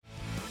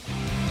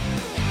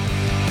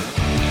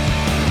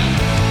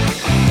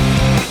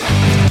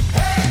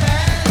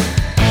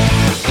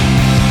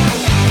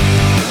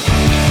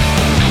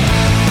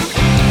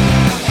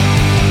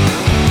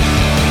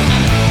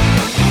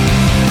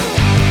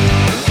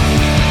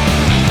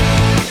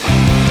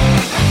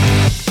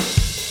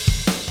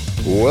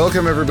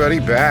Welcome, everybody,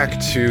 back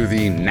to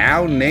the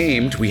now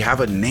named, we have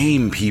a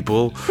name,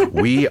 people.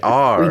 We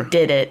are... We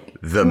did it.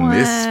 The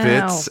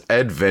Misfits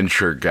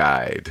Adventure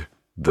Guide.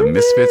 The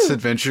Misfits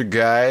Adventure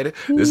Guide.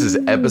 This is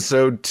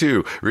episode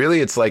 2. Really,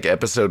 it's like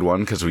episode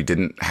 1 because we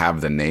didn't have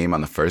the name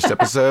on the first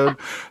episode.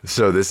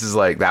 So this is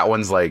like, that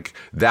was like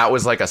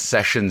a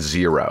session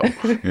 0,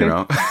 you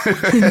know?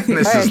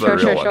 This is the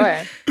real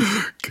one.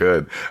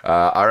 Good.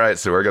 All right,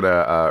 so we're going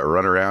to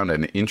run around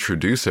and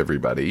introduce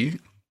everybody.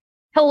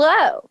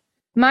 Hello.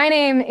 My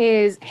name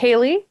is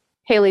Haley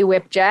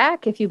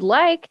Whipjack, if you'd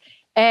like.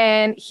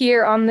 And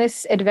here on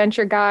this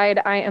adventure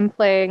guide, I am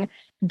playing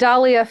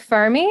Dahlia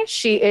Fermi.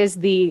 She is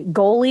the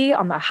goalie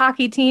on the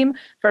hockey team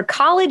for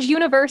College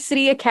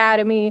University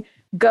Academy.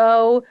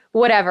 Go,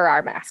 whatever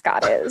our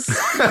mascot is.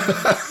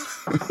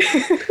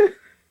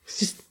 It's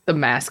just the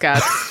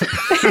mascots.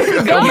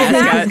 Go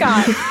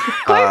mascot.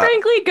 Quite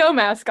frankly, go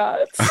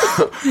mascots.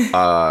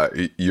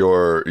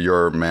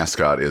 Your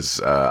mascot is,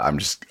 I'm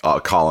just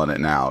calling it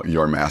now,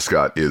 your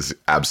mascot is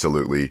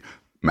absolutely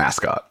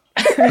mascot.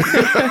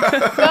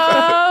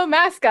 Go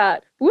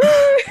mascot. Woo!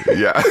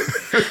 Yeah.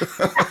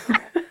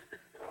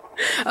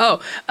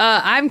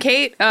 I'm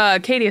Kate,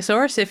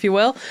 Katiosaurus, if you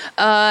will,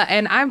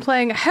 and I'm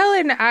playing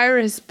Helen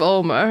Iris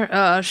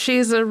Bulmer.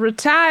 She's a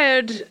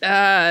retired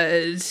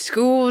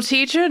school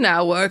teacher,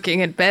 now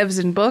working at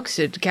Bevs and Books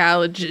at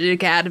College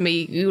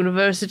Academy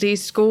University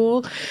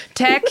School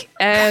Tech,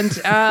 and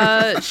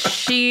that's,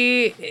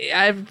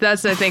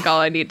 I think,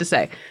 all I need to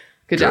say.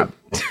 Good job.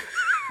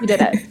 You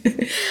did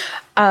it.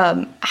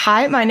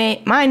 Hi, my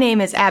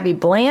name is Abby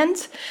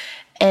Bland,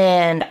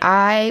 and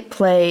I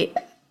play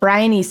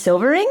Bryony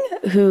Silvering,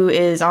 who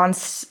is on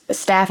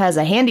staff as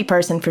a handy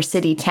person for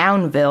City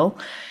Townville,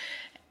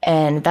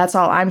 and that's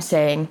all I'm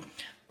saying.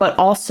 But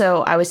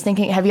also, I was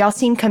thinking, have y'all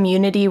seen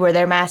Community, where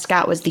their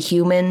mascot was the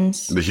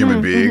humans? The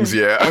human beings,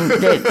 yeah. And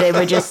they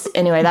would just,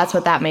 anyway, that's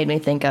what that made me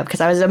think of, because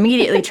I was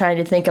immediately trying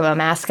to think of a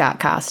mascot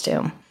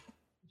costume.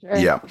 Sure.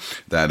 Yeah,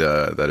 that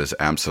is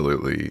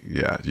absolutely,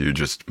 yeah, you're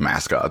just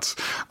mascots.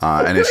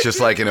 And it's just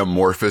like an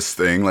amorphous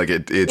thing. Like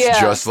it's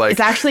just like... It's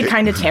actually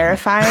kind of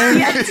terrifying.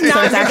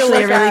 So it's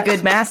actually a really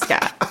good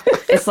mascot.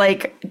 It's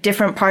like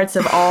different parts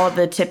of all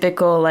the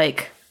typical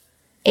like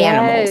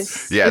animals.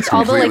 Yes. Yeah, it's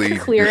all completely... the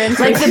like clearance.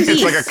 Like the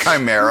It's like a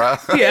chimera.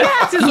 Yeah,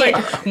 it's just like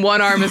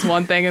one arm is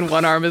one thing and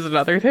one arm is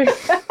another thing.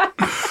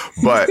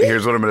 But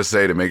here's what I'm going to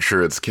say to make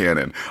sure it's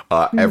canon.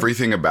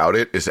 Everything about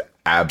it is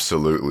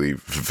absolutely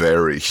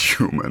very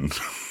human.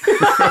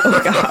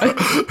 Oh, God.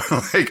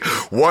 Like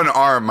one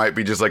arm might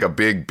be just like a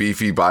big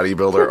beefy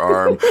bodybuilder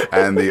arm,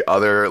 and the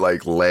other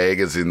like leg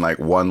is in like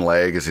one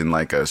leg is in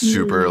like a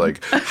super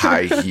like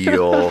high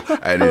heel,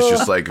 and it's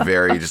just like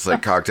very just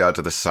like cocked out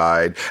to the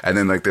side, and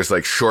then like there's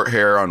like short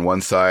hair on one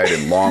side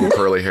and long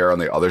curly hair on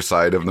the other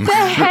side of them. The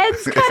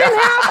head's cut in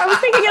half. I was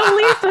thinking at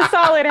least a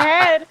solid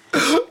head.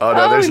 Oh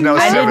no, there's no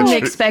I symmetry.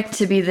 didn't expect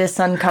to be this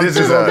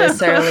uncomfortable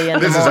this early in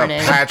the morning. This is a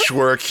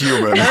patchwork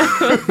human.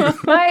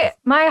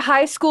 My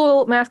high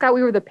school mascot,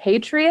 we were the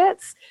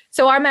Patriots.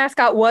 So our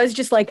mascot was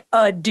just like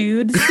a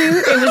dude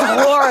suit. It was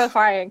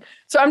horrifying.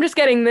 So I'm just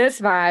getting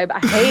this vibe. I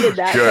hated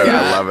that. Good,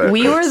 I love it.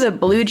 We were the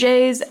Blue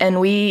Jays, and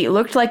we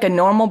looked like a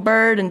normal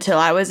bird until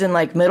I was in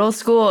like middle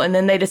school, and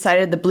then they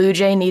decided the Blue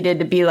Jay needed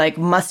to be like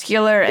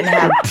muscular and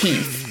have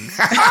teeth.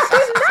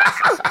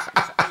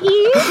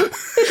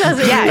 It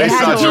doesn't. Yeah, They it saw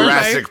had teeth.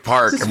 Jurassic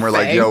Park and we're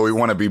like, yo, we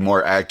want to be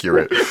more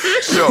accurate.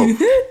 So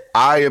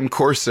I am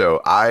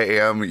Corso. I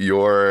am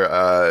your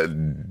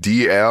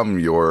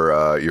DM,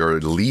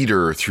 your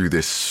leader through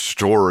this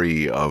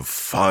story of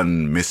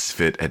fun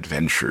misfit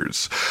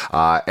adventures.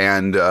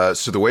 And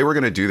so the way we're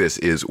going to do this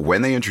is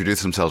when they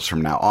introduce themselves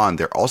from now on,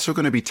 they're also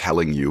going to be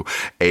telling you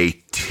a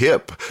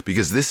tip,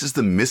 because this is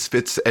the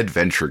Misfits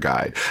Adventure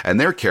Guide, and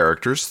their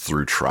characters,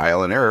 through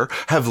trial and error,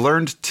 have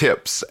learned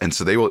tips, and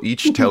so they will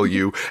each tell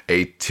you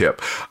a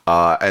tip.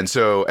 And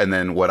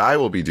then what I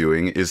will be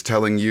doing is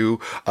telling you,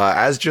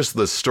 as just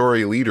the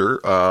story leader,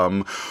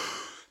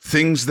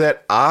 things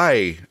that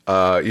I,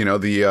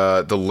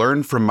 the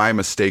learn from my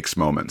mistakes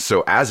moment.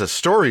 So as a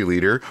story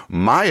leader,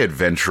 my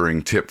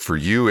adventuring tip for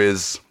you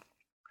is...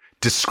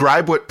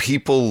 describe what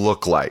people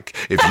look like.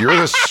 If you're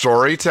the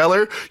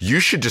storyteller, you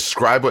should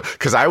describe what...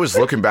 Because I was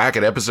looking back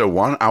at episode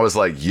 1, I was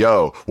like,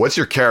 yo, what's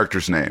your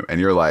character's name? And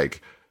you're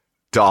like,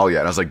 Dahlia.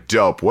 And I was like,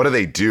 dope. What do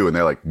they do? And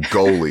they're like,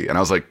 goalie. And I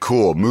was like,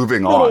 cool,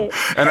 moving on.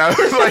 And I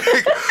was like,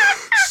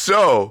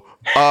 so...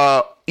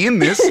 in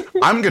this,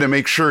 I'm going to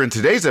make sure in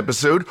today's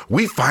episode,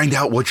 we find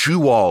out what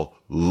you all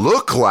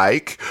look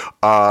like,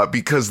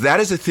 because that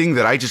is a thing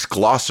that I just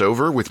gloss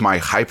over with my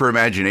hyper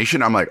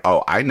imagination. I'm like,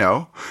 oh, I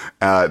know.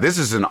 This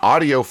is an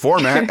audio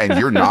format and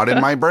you're not in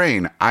my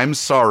brain. I'm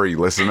sorry,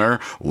 listener.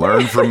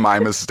 Learn from my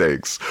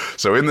mistakes.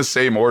 So in the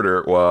same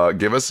order,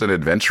 give us an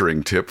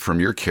adventuring tip from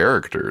your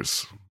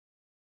characters.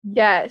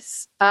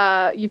 Yes.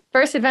 Your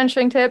first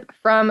adventuring tip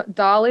from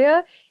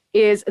Dahlia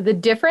is the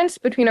difference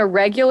between a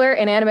regular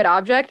inanimate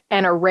object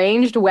and a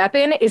ranged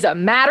weapon is a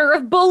matter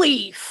of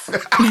belief.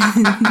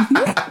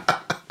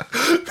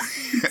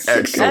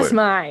 Excellent. That's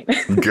mine.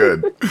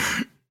 Good.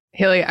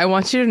 Haley, I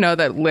want you to know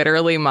that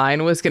literally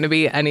mine was going to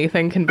be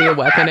anything can be a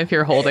weapon if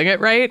you're holding it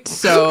right.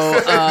 So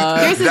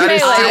Yours is That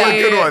is melee. still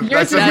a good one.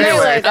 Yours That's a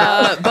is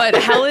melee. but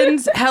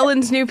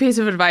Helen's new piece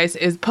of advice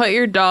is put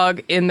your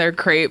dog in their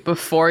crate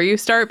before you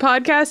start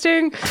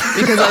podcasting,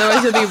 because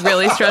otherwise you'll be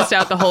really stressed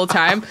out the whole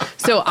time.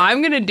 So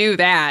I'm going to do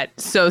that.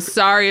 So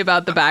sorry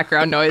about the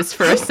background noise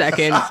for a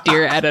second,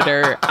 dear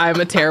editor. I'm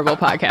a terrible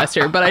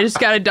podcaster, but I just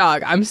got a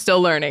dog. I'm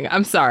still learning.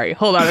 I'm sorry.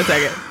 Hold on a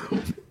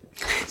second.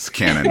 It's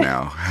canon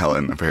now.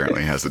 Helen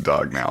apparently has a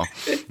dog now.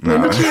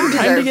 Time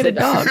to get a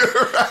dog.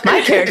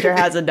 My character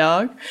has a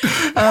dog.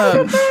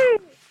 All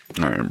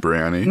right,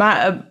 Brianny.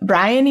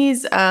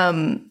 Bryony's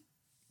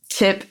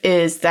tip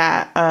is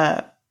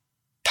that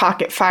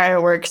pocket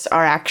fireworks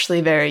are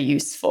actually very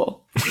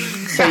useful.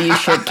 So you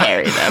should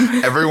carry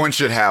them. Everyone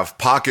should have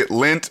pocket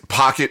lint,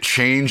 pocket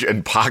change,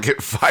 and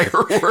pocket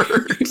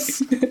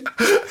fireworks.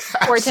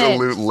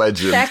 Absolute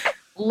legend.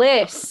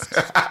 Checklist.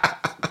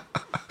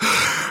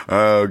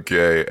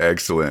 Okay,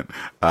 excellent.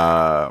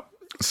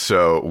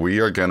 So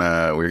we're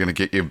gonna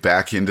get you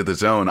back into the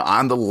zone.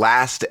 On the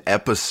last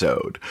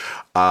episode,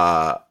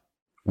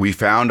 we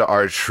found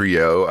our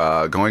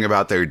trio going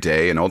about their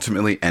day and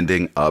ultimately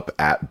ending up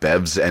at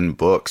Bevs and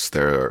Books,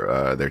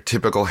 their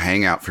typical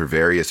hangout for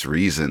various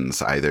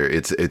reasons. Either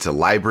it's a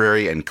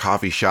library and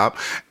coffee shop,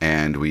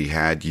 and we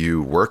had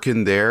you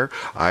working there,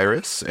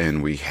 Iris,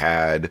 and we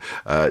had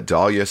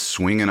Dahlia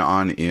swinging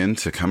on in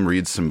to come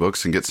read some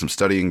books and get some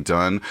studying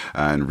done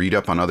and read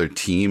up on other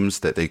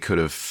teams that they could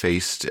have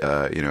faced,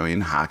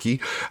 in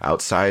hockey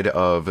outside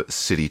of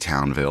City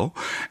Townville.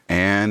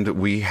 And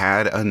we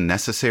had a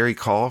necessary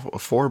call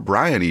for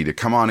Bryony to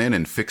come on in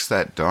and fix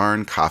that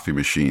darn coffee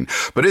machine.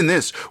 But in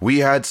this, we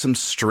had some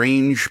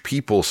strange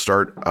people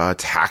start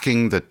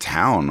attacking the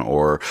town,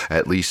 or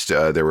at least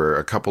there were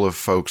a couple of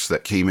folks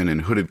that came in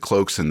hooded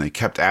cloaks, and they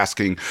kept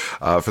asking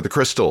for the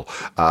crystal.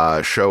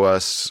 Show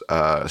us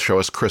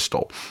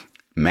crystal.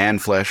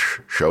 Man-flesh,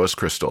 show us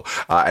crystal.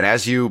 And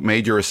as you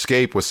made your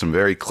escape with some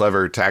very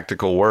clever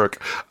tactical work,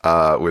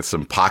 with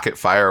some pocket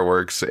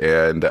fireworks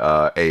and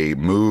a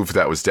move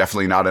that was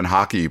definitely not in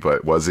hockey,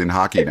 but was in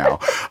hockey now,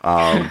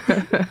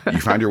 you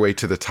found your way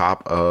to the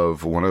top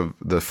of one of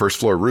the first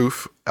floor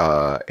roof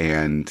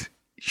and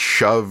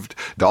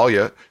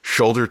Dahlia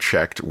shoulder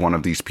checked one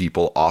of these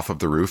people off of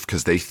the roof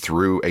because they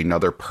threw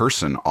another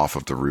person off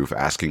of the roof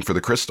asking for the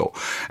crystal.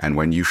 And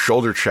when you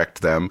shoulder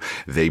checked them,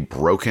 they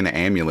broke an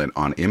amulet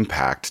on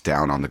impact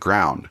down on the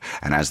ground.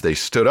 And as they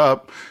stood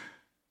up,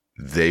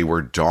 they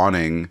were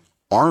donning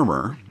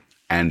armor,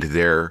 and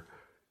their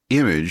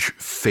image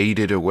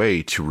faded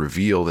away to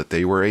reveal that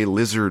they were a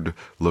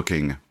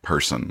lizard-looking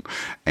person.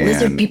 And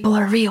Lizard people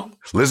are real.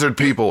 Lizard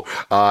people.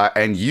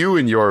 And you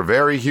and your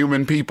very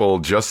human people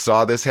just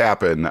saw this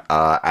happen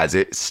as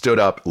it stood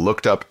up,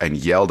 looked up, and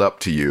yelled up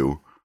to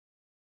you,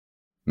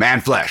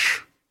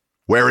 "Man-flesh,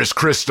 where is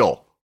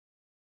Crystal?"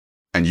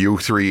 And you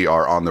three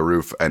are on the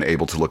roof and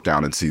able to look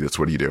down and see this.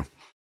 What do you do?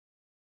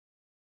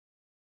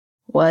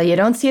 Well, you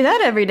don't see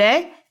that every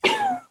day.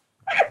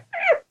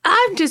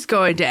 I'm just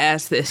going to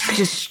ask this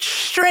just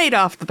straight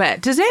off the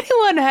bat. Does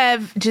anyone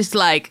have just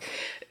like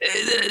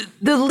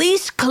the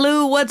least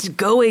clue what's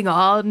going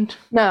on?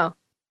 No.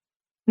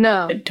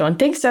 I don't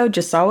think so.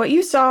 Just saw what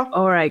you saw.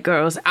 All right,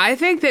 girls. I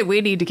think that we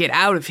need to get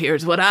out of here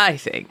is what I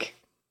think.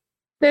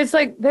 There's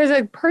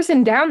a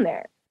person down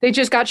there. They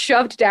just got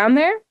shoved down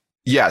there.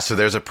 Yeah, so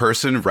there's a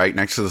person right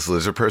next to this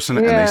lizard person,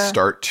 and they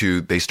start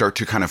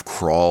to kind of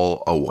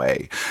crawl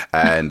away.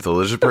 And the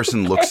lizard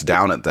person looks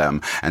down at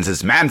them and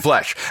says, "Man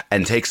flesh,"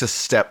 and takes a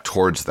step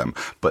towards them.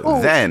 But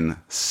then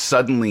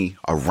suddenly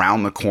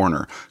around the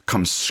corner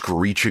comes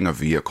screeching a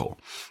vehicle,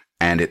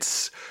 and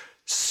it's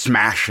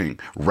smashing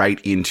right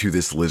into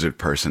this lizard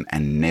person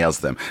and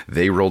nails them.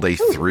 They rolled a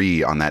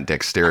 3 on that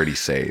dexterity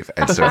save,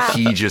 and so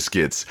he just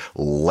gets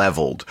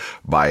leveled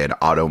by an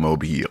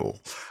automobile.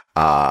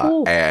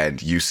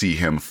 And you see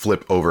him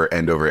flip over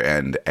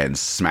end and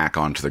smack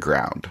onto the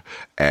ground.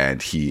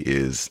 And he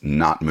is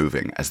not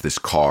moving as this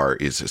car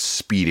is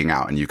speeding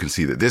out. And you can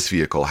see that this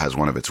vehicle has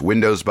one of its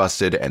windows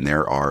busted, and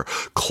there are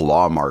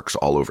claw marks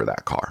all over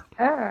that car.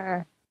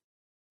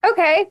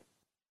 Okay.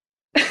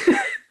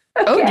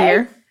 Oh,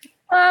 dear.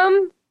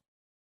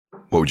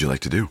 What would you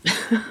like to do?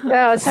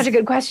 Oh, it's such a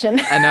good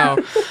question. I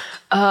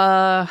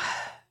know.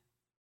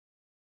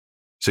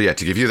 So yeah,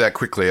 to give you that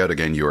quick layout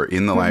again, you're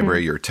in the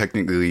library. You're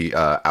technically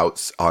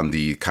out on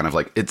the kind of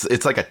like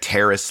it's like a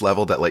terrace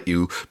level that let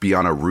you be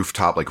on a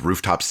rooftop, like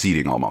rooftop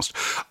seating almost.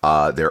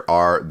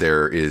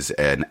 There is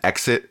an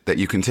exit that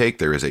you can take.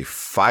 There is a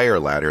fire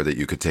ladder that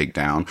you could take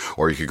down,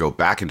 or you could go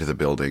back into the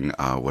building,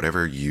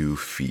 whatever you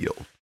feel.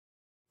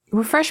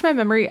 Refresh my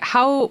memory.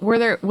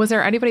 Was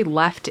there anybody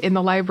left in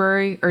the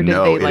library, or did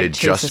they like it had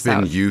chase just us been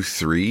out? you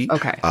three.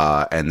 Okay.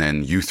 And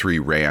then you three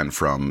ran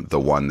from the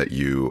one that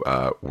you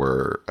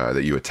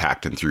that you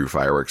attacked and threw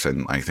fireworks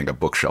and I think a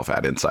bookshelf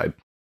at inside.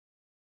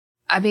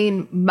 I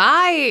mean,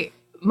 my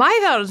my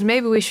thought is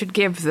maybe we should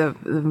give the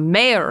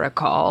mayor a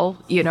call,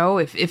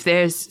 if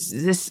there's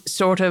this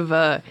sort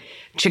of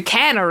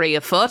chicanery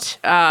afoot,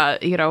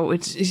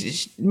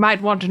 it's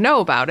might want to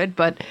know about it,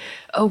 but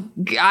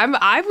I'm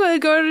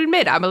going to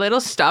admit I'm a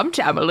little stumped.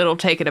 I'm a little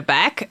taken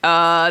aback.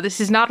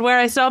 This is not where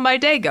I saw my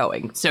day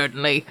going,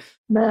 certainly.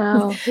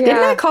 No. Yeah.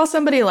 Didn't I call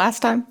somebody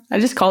last time? I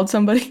just called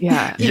somebody.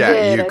 Yeah.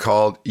 You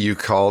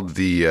called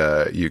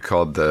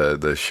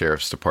the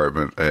sheriff's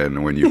department,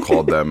 and when you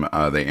called them,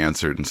 they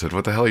answered and said,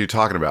 "What the hell are you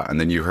talking about?" And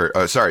then you heard,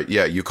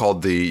 you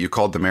called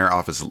the mayor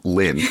office,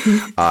 Lynn,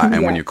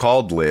 and when you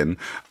called Lynn,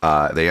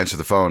 they answered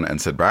the phone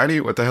and said,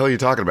 "Bryony, what the hell are you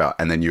talking about?"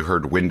 And then you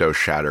heard window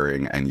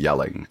shattering and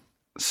yelling.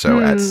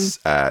 So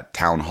at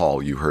town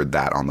hall, you heard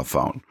that on the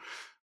phone.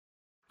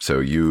 So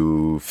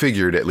you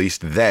figured, at least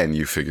then,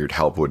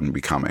 help wouldn't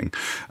be coming.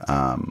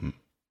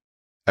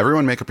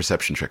 Everyone make a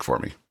perception check for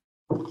me.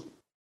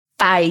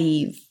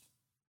 5.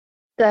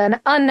 An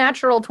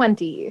unnatural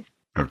 20.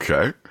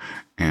 Okay.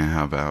 And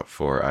how about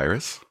for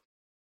Iris?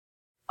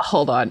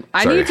 Hold on.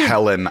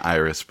 Helen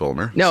Iris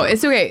Bulmer. No,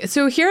 it's okay.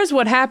 So here's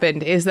what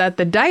happened is that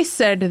the dice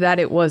said that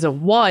it was a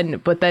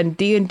 1, but then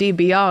D&D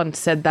Beyond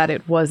said that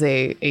it was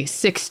a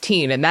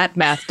 16, and that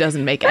math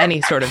doesn't make any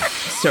sort of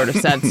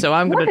sense. So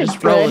I'm going to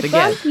just roll it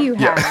again. You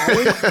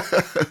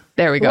have.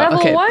 There we go.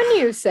 Level 1,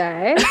 you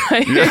say?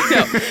 No.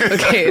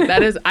 Okay,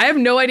 I have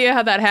no idea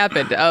how that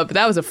happened, but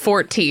that was a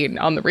 14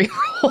 on the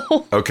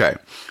reroll. Okay,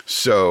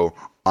 so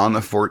on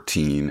the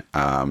 14,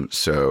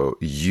 so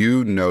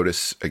you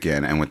notice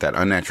again, and with that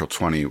unnatural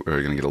 20, we're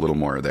going to get a little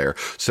more there.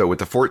 So with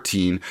the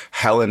 14,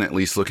 Helen, at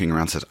least looking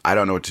around, says, "I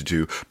don't know what to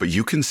do," but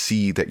you can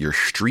see that your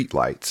street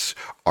lights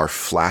are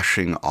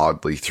flashing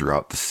oddly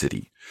throughout the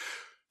city.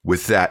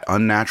 With that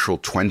unnatural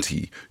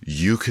 20,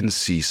 you can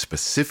see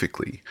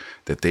specifically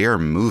that they are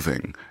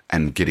moving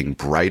and getting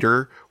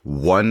brighter,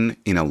 one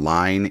in a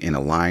line, in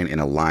a line, in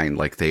a line,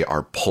 like they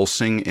are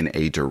pulsing in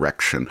a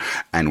direction.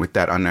 And with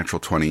that unnatural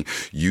 20,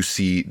 you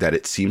see that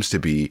it seems to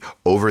be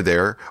over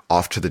there,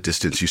 off to the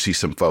distance, you see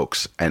some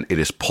folks, and it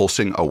is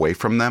pulsing away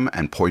from them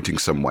and pointing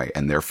some way,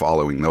 and they're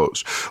following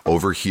those.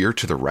 Over here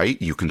to the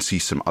right, you can see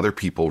some other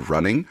people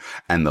running,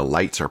 and the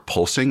lights are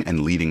pulsing and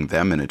leading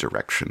them in a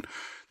direction.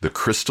 The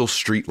crystal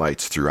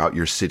streetlights throughout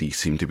your city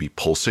seem to be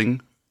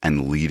pulsing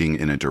and leading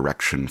in a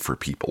direction for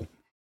people.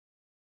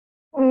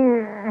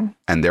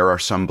 And there are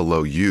some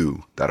below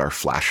you that are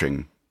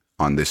flashing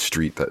on this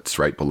street that's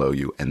right below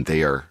you, and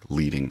they are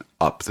leading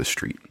up the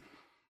street.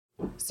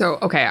 So,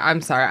 okay,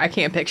 I'm sorry. I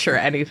can't picture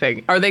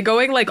anything. Are they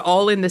going like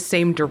all in the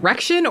same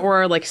direction,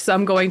 or like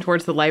some going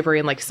towards the library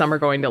and like some are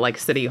going to like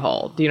City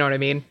Hall? Do you know what I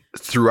mean?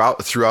 Throughout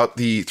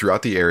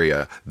the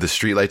area, the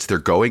streetlights, they're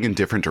going in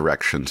different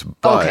directions,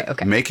 but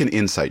okay. Make an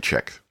insight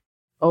check.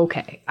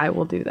 Okay, I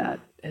will do that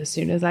as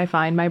soon as I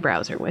find my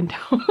browser window.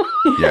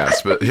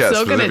 Yes, but yeah,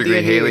 So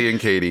specifically Haley and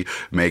Katie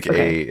make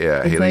Haley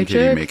and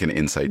Katie make an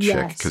insight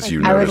check because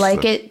you I would noticed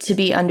like it to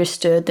be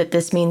understood that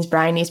this means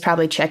Bryony's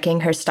probably checking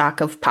her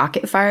stock of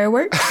pocket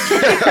fireworks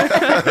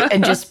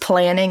and just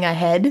planning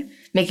ahead,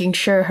 making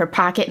sure her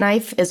pocket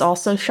knife is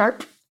also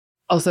sharp.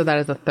 Also, that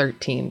is a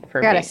 13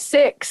 for Got me. a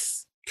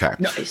 6. Okay.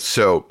 Nice.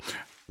 So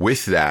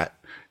with that,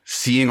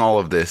 seeing all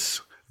of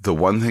this, the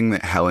one thing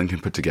that Helen can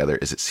put together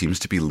is it seems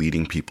to be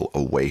leading people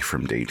away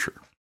from danger.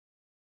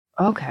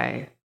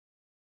 Okay.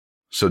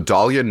 So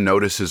Dahlia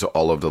notices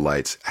all of the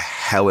lights.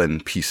 Helen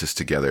pieces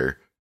together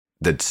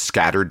the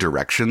scattered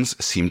directions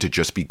seem to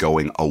just be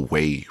going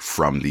away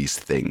from these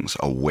things,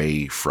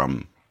 away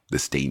from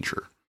this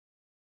danger.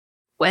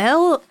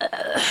 Well,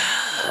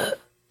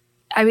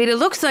 I mean, it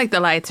looks like the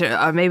lights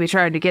are maybe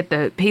trying to get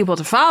the people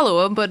to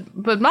follow them,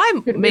 but my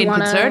main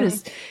concern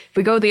is if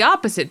we go the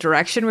opposite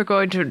direction, we're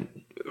going to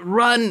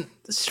run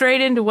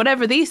straight into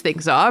whatever these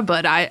things are.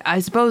 But I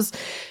suppose,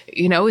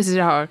 is it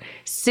our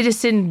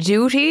citizen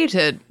duty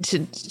to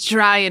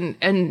try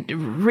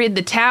and rid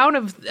the town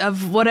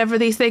of whatever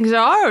these things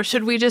are? Or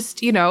should we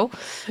just,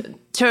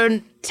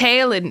 turn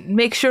tail and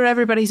make sure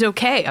everybody's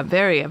okay? I'm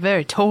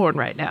very torn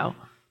right now.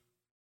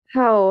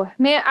 Oh,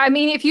 man. I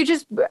mean, if you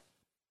just...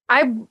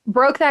 I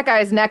broke that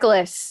guy's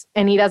necklace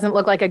and he doesn't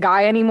look like a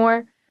guy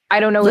anymore. I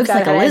don't know if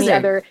that had any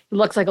other...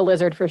 Looks like a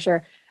lizard for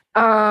sure.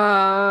 So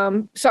I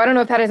don't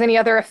know if that has any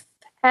other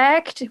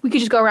effect. We could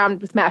just go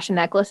around with smashing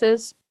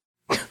necklaces.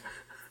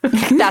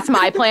 That's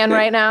my plan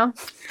right now.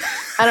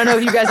 I don't know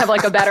if you guys have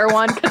like a better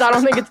one because I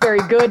don't think it's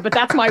very good, but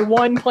that's my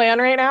one plan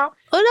right now.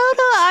 Oh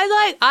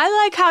no,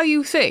 I like how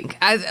you think.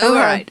 All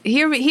right,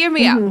 hear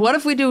me out. What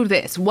if we do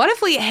this? What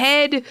if we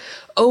head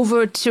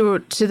over to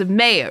the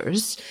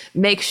mayor's,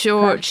 make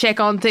sure,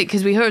 check on things,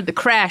 because we heard the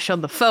crash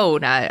on the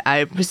phone.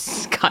 I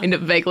was kind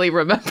of vaguely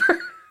remember.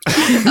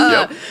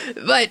 But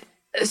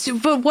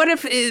what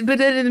if? But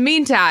then in the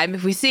meantime,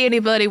 if we see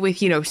anybody with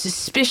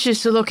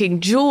suspicious-looking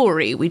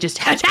jewelry, we just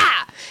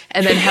ha-ha!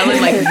 And then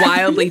Helen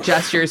wildly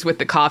gestures with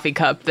the coffee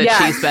cup that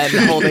she's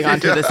been holding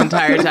onto this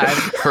entire time.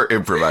 Her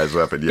improvised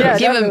weapon, yes.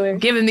 Yeah,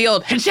 Give him the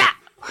old ha-ha!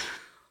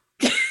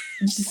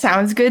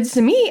 Sounds good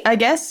to me, I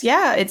guess.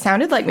 Yeah, it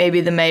sounded like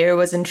maybe the mayor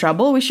was in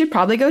trouble. We should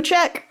probably go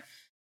check.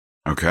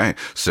 Okay.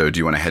 So do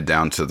you want to head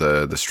down to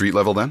the street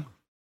level then?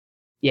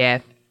 Yeah,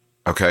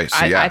 Okay. So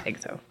I think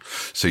so.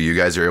 So you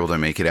guys are able to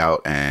make it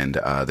out, and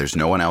there's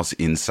no one else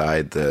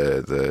inside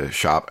the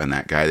shop, and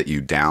that guy that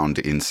you downed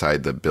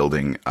inside the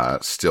building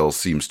still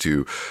seems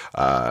to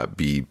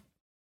be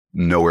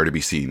nowhere to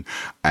be seen.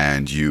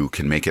 And you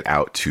can make it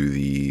out to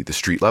the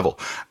street level.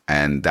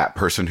 And that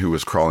person who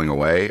was crawling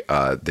away,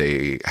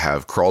 they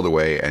have crawled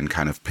away and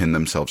kind of pinned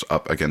themselves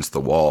up against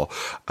the wall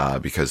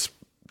because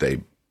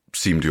they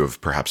seem to have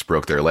perhaps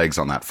broke their legs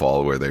on that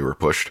fall where they were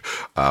pushed,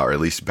 or at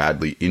least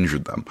badly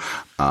injured them.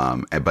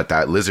 But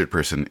that lizard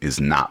person is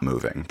not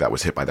moving. That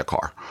was hit by the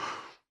car.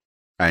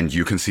 And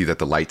you can see that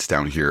the lights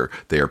down here,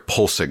 they are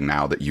pulsing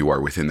now that you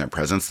are within their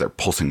presence. They're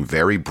pulsing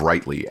very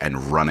brightly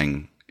and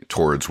running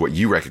towards what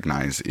you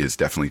recognize is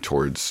definitely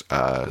towards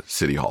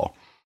City Hall.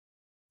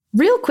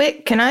 Real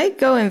quick, can I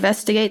go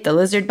investigate the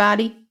lizard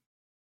body?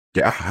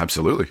 Yeah,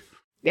 absolutely.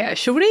 Yeah,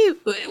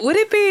 would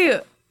it be...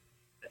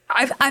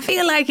 I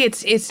feel like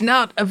it's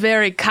not a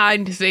very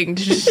kind thing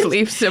to just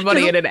leave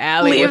somebody in an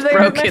alley with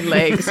broken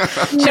legs.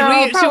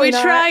 Should we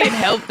try and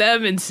help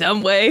them in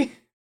some way?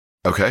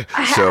 Okay,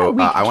 so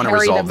I want to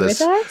resolve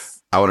this.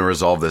 I want to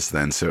resolve this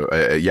then. So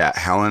yeah,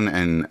 Helen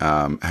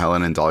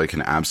and Dahlia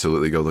can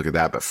absolutely go look at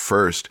that. But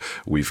first,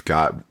 we've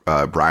got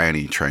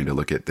Bryony trying to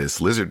look at this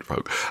lizard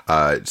folk.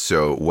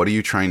 So what are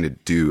you trying to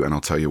do? And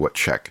I'll tell you what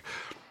check.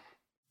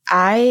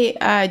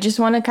 I just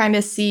want to kind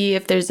of see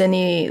if there's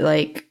any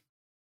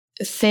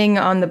thing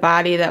on the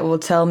body that will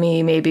tell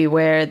me maybe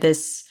where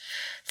this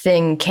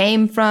thing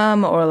came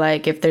from, or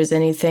if there's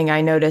anything I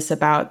notice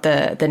about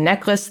the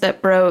necklace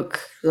that broke,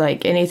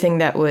 anything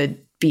that would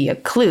be a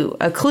clue.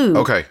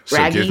 Okay, so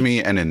Raggy. Give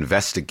me an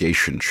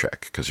investigation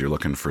check because you're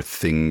looking for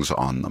things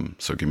on them.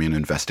 So give me an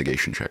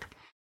investigation check.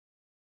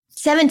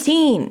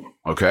 17.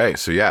 Okay,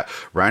 so yeah,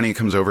 Rani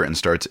comes over and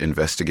starts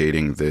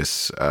investigating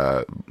this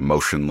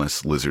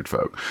motionless lizard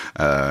folk.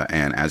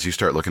 And as you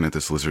start looking at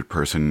this lizard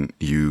person,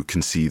 you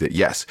can see that,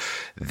 yes,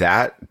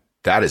 that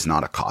is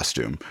not a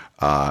costume.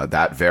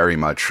 That very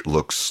much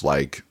looks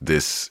like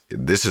this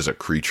is a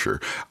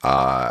creature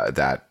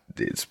that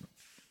is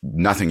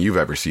nothing you've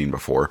ever seen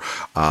before.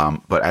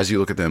 But as you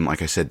look at them,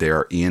 like I said, they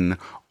are in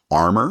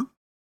armor.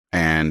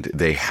 And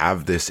they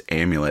have this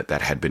amulet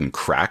that had been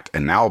cracked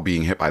and now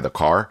being hit by the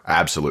car,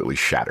 absolutely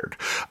shattered.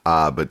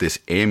 But this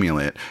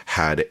amulet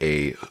had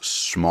a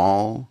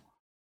small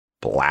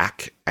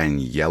black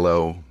and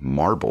yellow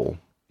marble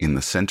in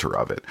the center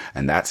of it.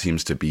 And that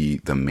seems to be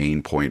the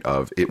main point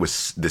of it.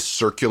 Was this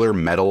circular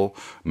metal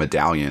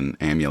medallion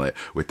amulet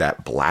with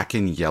that black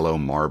and yellow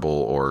marble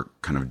or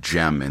kind of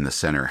gem in the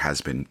center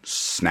has been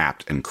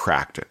snapped and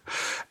cracked.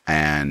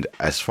 And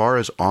as far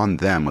as on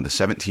them, with the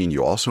 17,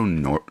 you also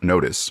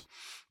notice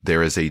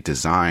there is a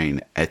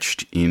design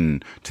etched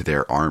into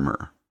their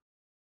armor.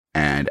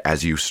 And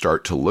as you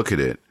start to look at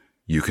it,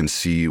 you can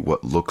see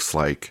what looks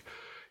like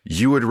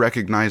you would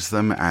recognize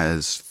them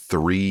as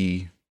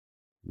 3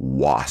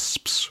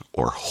 wasps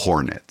or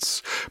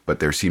hornets, but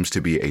there seems to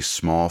be a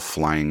small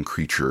flying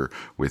creature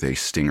with a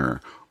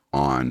stinger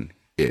on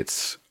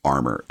its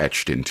armor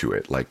etched into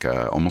it,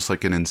 almost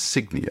like an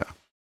insignia.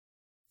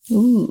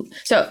 Ooh.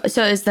 So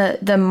is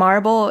the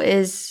marble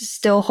is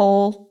still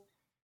whole?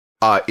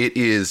 It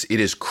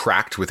is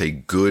cracked with a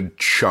good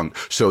chunk.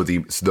 So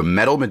the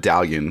metal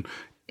medallion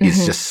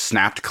is just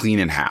snapped clean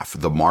in half.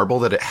 The marble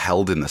that it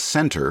held in the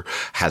center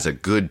has a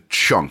good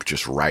chunk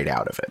just right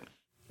out of it.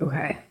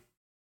 Okay.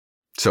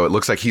 So it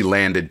looks like he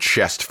landed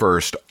chest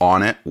first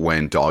on it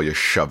when Dahlia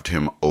shoved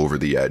him over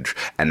the edge,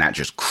 and that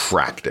just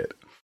cracked it.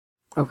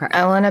 Okay.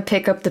 I want to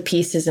pick up the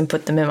pieces and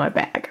put them in my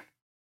bag.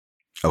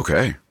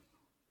 Okay.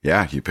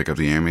 Yeah, you pick up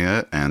the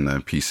amulet and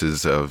the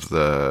pieces of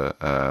the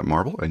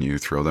marble, and you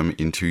throw them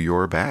into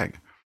your bag.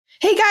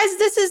 Hey guys,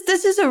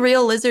 this is a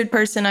real lizard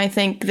person. I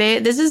think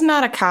this is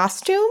not a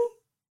costume.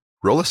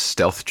 Roll a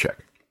stealth check.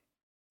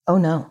 Oh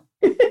no,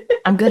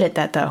 I'm good at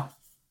that though.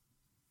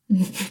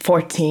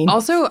 14.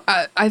 Also,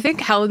 I think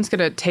Helen's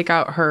gonna take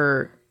out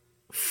her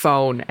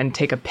phone and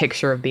take a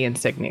picture of the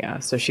insignia,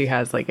 so she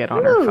has it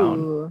on her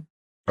phone.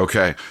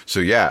 Okay, so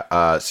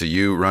yeah, so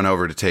you run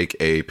over to take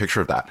a picture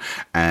of that,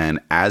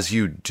 and as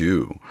you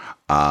do,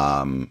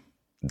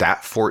 that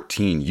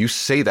 14, you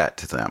say that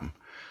to them,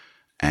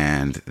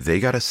 and they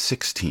got a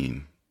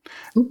 16,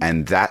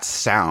 and that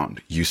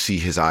sound, you see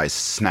his eyes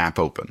snap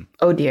open.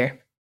 Oh dear.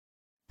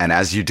 And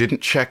as you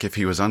didn't check if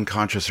he was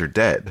unconscious or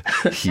dead,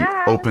 he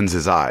opens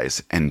his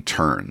eyes and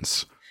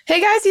turns. Hey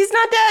guys, he's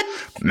not dead.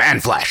 Man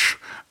flesh.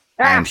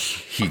 And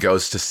he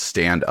goes to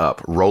stand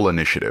up. Roll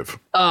initiative.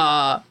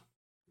 All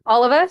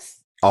of us?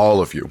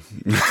 All of you.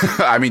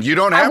 I mean, you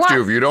don't have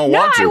to if you don't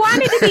want to. No, I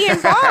wanted to be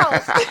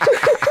involved.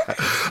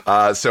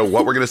 So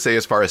what we're going to say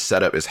as far as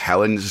setup is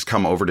Helen just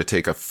come over to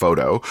take a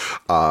photo.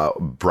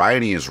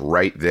 Bryony is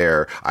right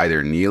there,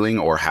 either kneeling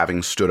or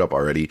having stood up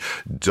already.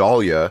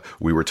 Dahlia,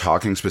 we were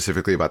talking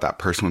specifically about that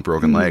person with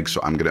broken legs, so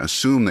I'm going to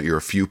assume that you're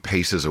a few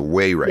paces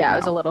away right now. Yeah, I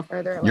was a little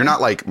further away. You're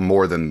not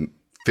more than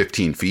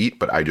 15 feet,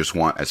 but I just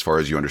want, as far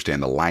as you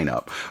understand the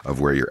lineup of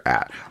where you're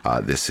at,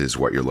 this is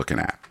what you're looking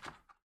at.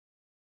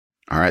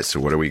 All right, so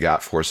what do we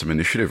got for some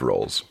initiative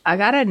rolls? I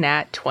got a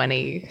nat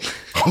 20.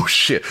 Oh,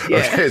 shit. Yeah.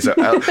 Okay, so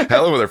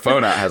Helen with her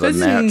phone out has a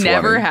nat 20. This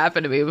never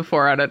happened to me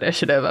before on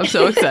initiative. I'm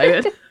so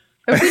excited.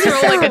 We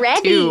roll like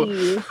a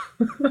 2.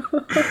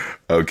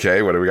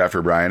 Okay, what do we got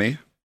for Bryony?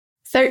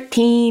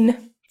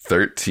 13.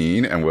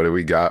 13. And what do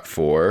we got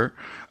for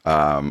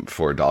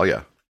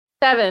Dahlia?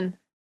 7.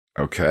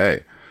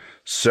 Okay.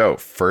 So,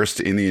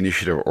 first in the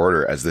initiative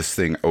order, as this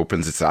thing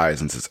opens its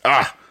eyes and says,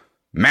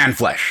 man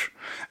flesh,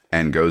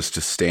 and goes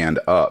to stand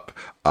up.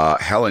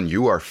 Helen,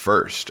 you are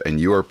first,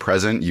 and you are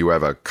present. You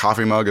have a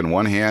coffee mug in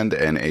one hand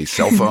and a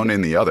cell phone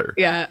in the other.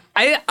 Yeah,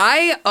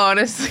 I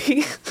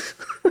honestly,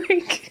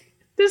 like,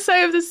 I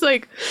have this,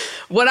 like,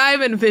 what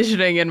I'm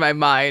envisioning in my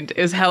mind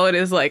is Helen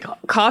is, like,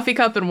 coffee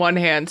cup in one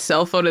hand,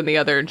 cell phone in the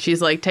other, and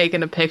she's, like,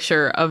 taking a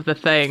picture of the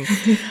thing.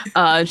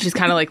 And she's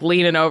kind of, like,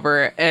 leaning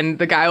over, and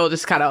the guy will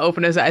just kind of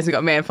open his eyes and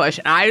go, man flesh.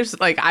 And I just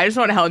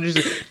want Helen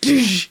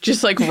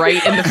just like,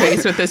 right in the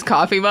face with this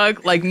coffee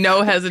mug. Like,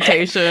 no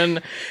hesitation,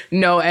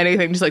 no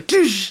anything.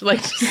 Just,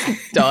 like,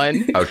 just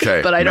done.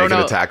 Okay, but I don't know.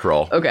 Make an attack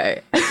roll.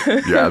 Okay.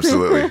 Yeah,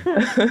 absolutely.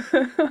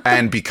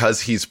 And because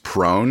he's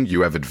prone,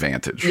 you have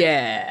advantage.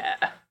 Yeah.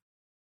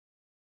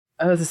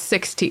 That was a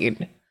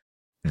 16.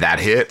 That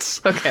hits.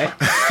 Okay.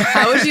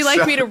 How would you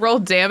like me to roll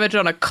damage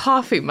on a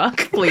coffee mug,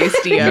 please,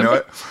 DM? You know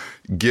what?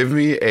 Give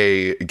me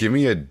a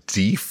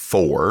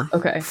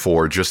D4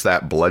 for just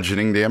that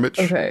bludgeoning damage.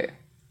 Okay.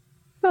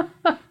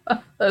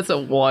 That's a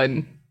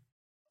 1.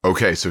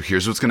 Okay, so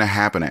here's what's going to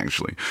happen,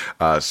 actually.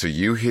 So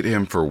you hit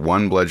him for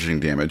 1 bludgeoning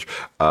damage,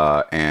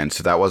 and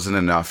so that wasn't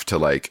enough to,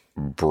 like,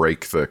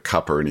 break the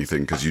cup or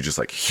anything, because you just,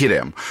 like, hit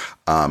him.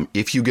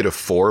 If you get a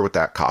 4 with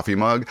that coffee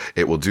mug,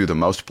 it will do the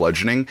most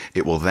bludgeoning.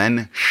 It will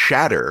then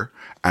shatter,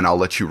 and I'll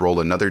let you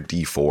roll another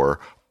D4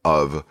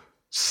 of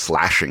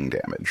slashing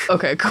damage.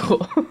 Okay,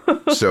 cool.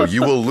 So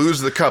you will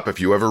lose the cup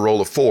if you ever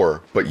roll a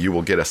 4, but you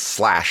will get a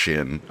slash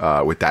in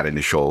with that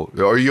initial,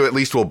 or you at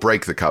least will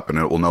break the cup and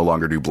it will no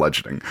longer do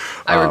bludgeoning.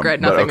 I regret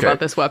nothing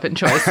about this weapon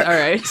choice. All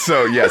right.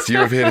 So yes, you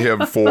have hit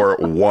him for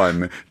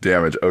 1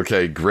 damage.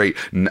 Okay, great.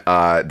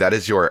 That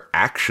is your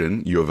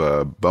action. You have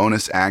a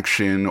bonus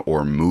action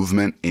or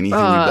movement, anything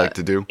you'd like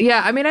to do?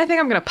 Yeah, I mean, I think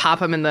I'm going to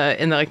pop him in the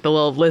like the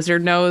little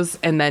lizard nose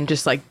and then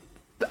just like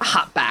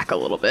hop back a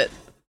little bit.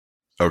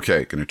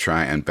 Okay, going to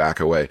try and back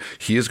away.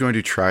 He is going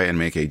to try and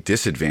make a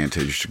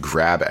disadvantaged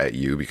grab at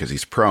you because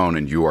he's prone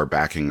and you are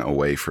backing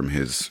away from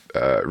his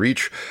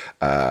reach.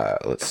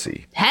 Let's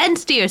see.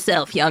 Hands to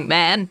yourself, young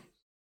man.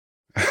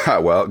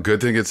 Well, good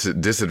thing it's a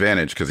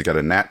disadvantage because he got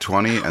a nat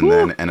 20 and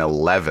then an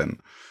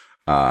 11.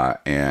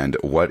 And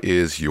what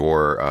is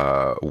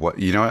your,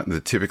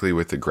 typically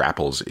with the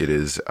grapples, it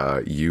is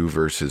you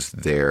versus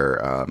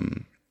their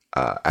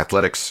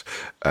athletics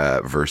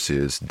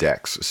versus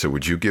dex. So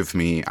would you give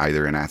me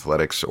either an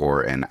athletics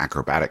or an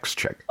acrobatics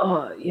check?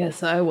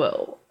 Yes, I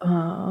will.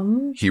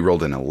 He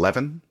rolled an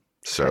 11,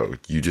 so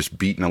you just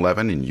beat an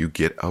 11 and you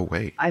get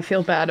away. I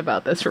feel bad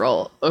about this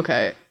roll.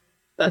 Okay,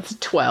 that's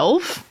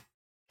 12.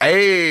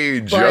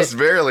 Hey, just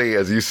barely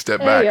as you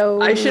step back.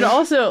 I should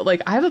also,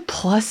 like, I have a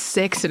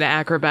 +6 in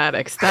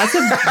acrobatics. That's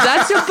a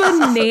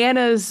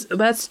bananas.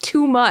 That's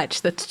too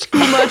much. That's too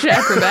much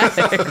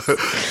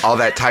acrobatics. All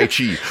that Tai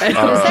Chi.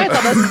 All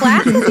those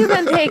classes you've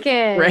been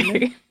taking.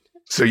 Right.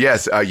 So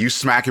yes, you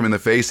smack him in the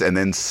face and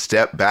then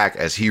step back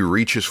as he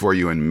reaches for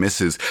you and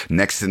misses.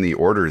 Next in the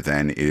order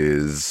then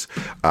is,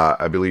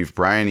 I believe,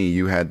 Bryony,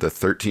 you had the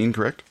 13,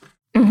 correct?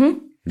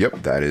 Mm-hmm.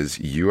 Yep, that is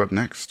you up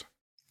next.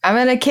 I'm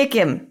going to kick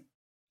him.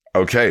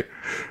 Okay,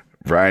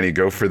 Bryony,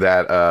 go for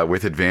that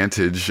with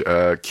advantage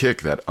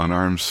kick, that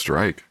unarmed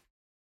strike.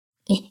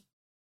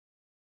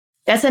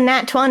 That's a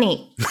nat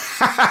 20.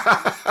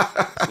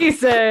 He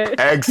said.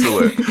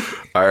 Excellent.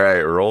 All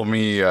right, roll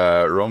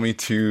me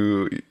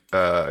 2.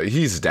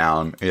 He's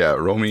down. Yeah,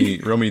 roll me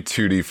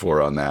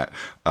 2d4 on that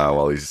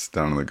while he's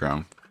down on the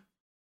ground.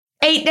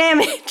 8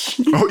 damage.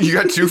 Oh, you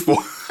got 2 4.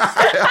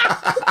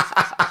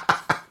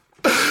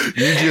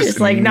 You just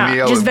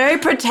just very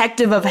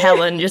protective of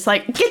Helen. Just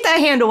like, get that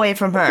hand away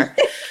from her.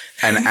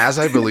 And as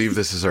I believe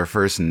this is our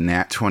first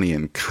nat 20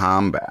 in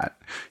combat,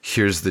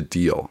 here's the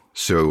deal.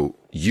 So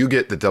you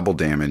get the double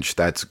damage.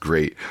 That's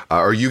great.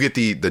 Or you get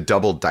the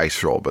double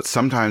dice roll. But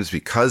sometimes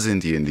because in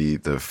D&D,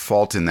 the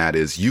fault in that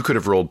is you could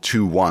have rolled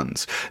 2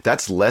 1s.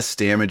 That's less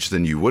damage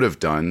than you would have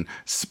done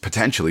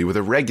potentially with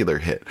a regular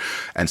hit.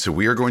 And so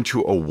we are going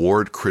to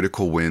award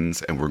critical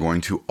wins and we're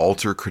going to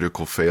alter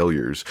critical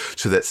failures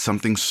so that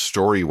something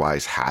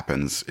story-wise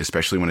happens,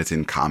 especially when it's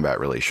in combat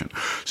relation.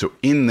 So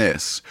in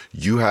this,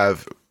 you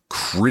have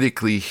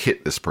critically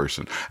hit this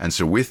person. And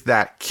so with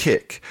that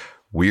kick,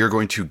 we are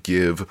going to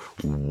give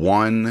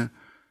 1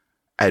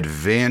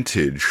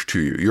 advantage to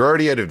you. You're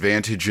already at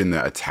advantage in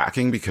the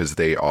attacking because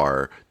they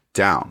are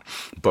down,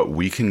 but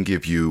we can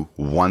give you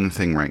 1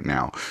 thing right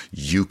now.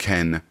 You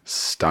can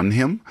stun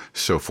him.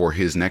 So for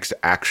his next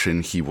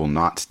action, he will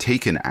not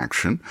take an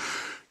action.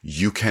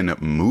 You can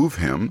move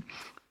him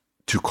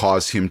to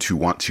cause him to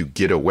want to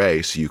get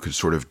away. So you can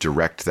sort of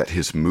direct that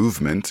his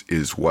movement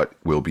is what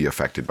will be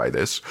affected by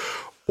this.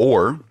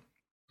 Or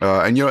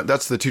And you know what?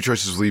 That's the two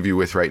choices we'll leave you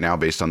with right now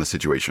based on the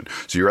situation.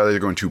 So you're either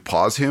going to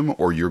pause him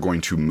or you're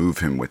going to move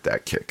him with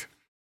that kick.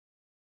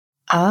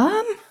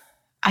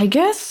 I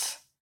guess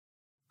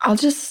I'll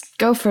just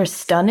go for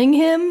stunning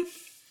him.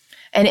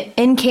 And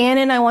in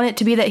canon, I want it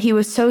to be that he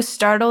was so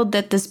startled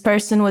that this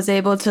person was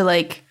able to,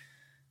 like,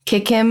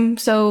 kick him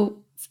so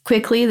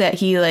quickly that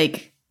he,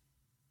 like,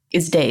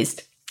 is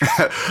dazed.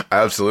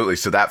 Absolutely.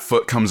 So that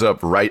foot comes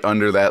up right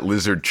under that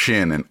lizard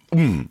chin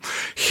and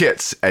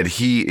hits. And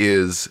he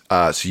is,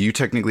 so you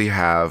technically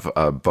have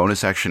a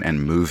bonus action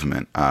and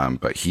movement,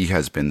 but he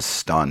has been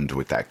stunned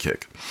with that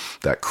kick,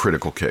 that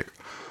critical kick.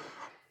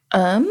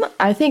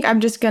 I think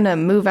I'm just going to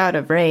move out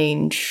of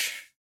range.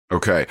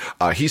 Okay.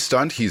 He's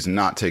stunned. He's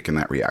not taking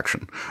that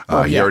reaction.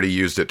 He yeah. already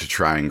used it to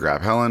try and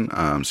grab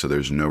Helen. So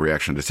there's no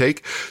reaction to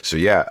take. So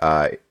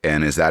yeah.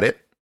 And is that it?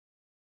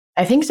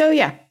 I think so,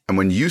 yeah. And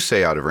when you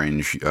say out of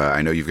range,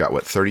 I know you've got,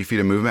 30 feet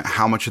of movement?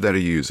 How much of that are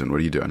you using? What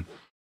are you doing?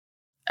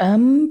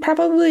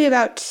 Probably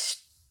about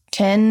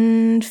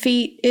 10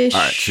 feet-ish.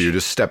 All right, so you're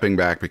just stepping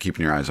back but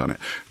keeping your eyes on it.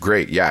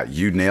 Great, yeah,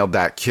 you nailed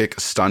that kick,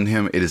 stunned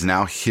him. It is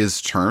now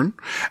his turn,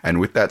 and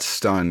with that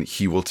stun,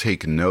 he will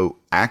take no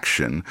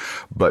action,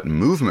 but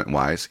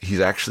movement-wise, he's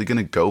actually going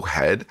to go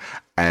ahead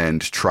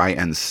and try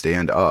and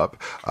stand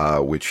up,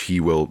 which he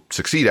will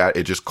succeed at.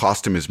 It just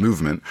cost him his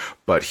movement,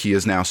 but he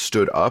has now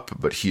stood up,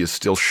 but he is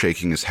still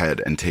shaking his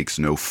head and takes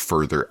no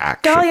further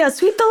action. Dahlia,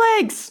 sweep the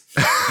legs!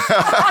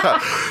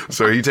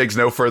 So he takes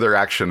no further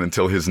action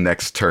until his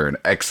next turn.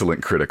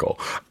 Excellent critical.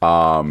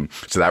 So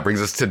that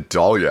brings us to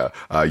Dahlia.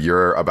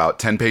 You're about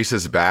 10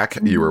 paces back.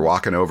 You were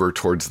walking over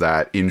towards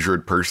that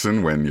injured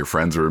person when your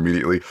friends were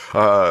immediately,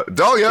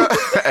 Dahlia!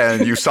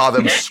 And you saw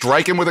them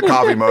strike him with a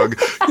coffee mug,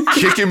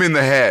 kick him in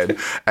the head,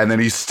 and then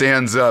he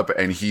stands up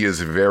and he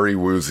is very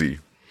woozy.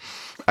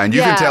 And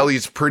you can tell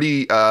he's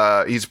pretty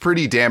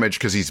damaged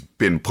because he's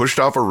been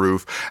pushed off a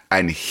roof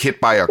and hit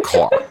by a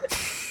car.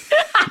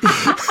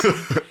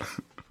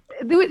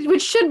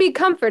 Which should be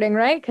comforting,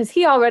 right? Because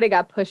he already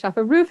got pushed off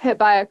a roof, hit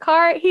by a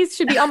car. He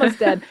should be almost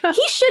dead.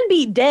 He should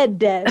be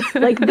dead.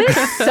 Like,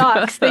 this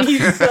sucks that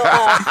he's still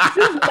up.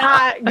 This is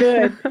not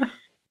good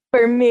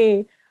for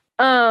me.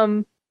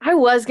 I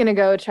was going to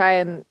go try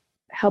and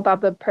help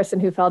out the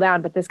person who fell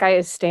down, but this guy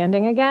is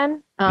standing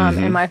again.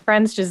 And my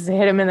friends just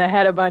hit him in the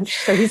head a bunch,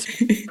 so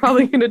he's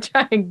probably going to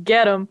try and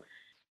get him.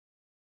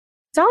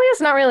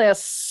 Dahlia's not really a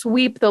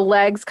sweep the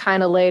legs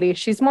kind of lady.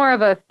 She's more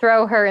of a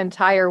throw her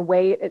entire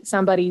weight at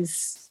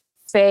somebody's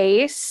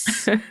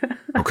face.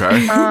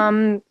 Okay.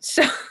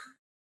 So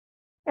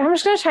I'm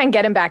just going to try and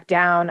get him back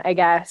down, I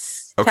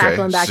guess. Okay,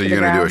 Tackle him back so to you're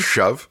the going to do a ground.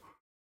 shove?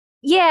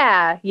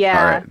 Yeah.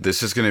 All right,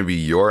 this is going to be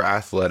your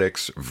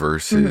athletics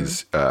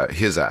versus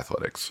his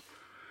athletics.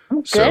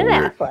 I'm good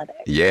at athletics.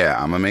 Yeah,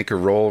 I'm going to make a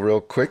roll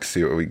real quick,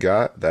 see what we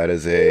got. That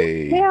is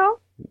a... Yeah.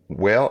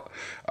 Well,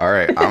 all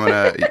right, I'm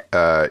going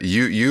to...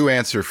 you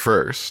answer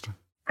first.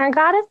 I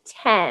got a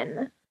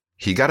 10.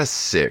 He got a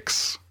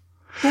 6.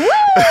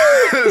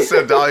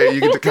 So Dahlia, you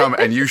get to come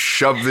and you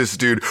shove this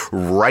dude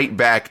right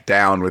back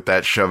down with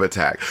that shove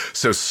attack.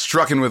 So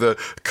struck him with a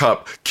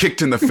cup,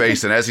 kicked in the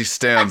face, and as he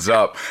stands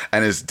up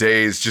and is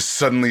dazed, just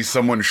suddenly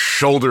someone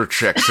shoulder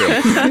checks him.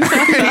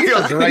 And he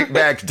goes right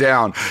back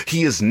down.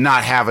 He is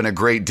not having a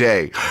great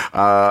day.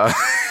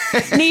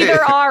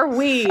 Neither are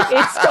we.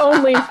 It's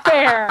only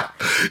fair.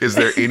 Is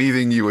there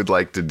anything you would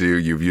like to do?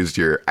 You've used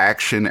your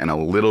action and a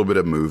little bit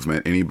of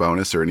movement. Any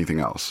bonus or anything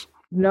else?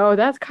 No,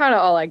 that's kind of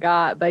all I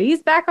got, but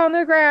he's back on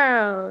the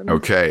ground.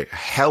 Okay,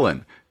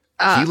 Helen,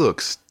 he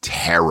looks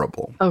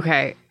terrible.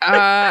 Okay.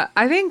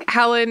 I think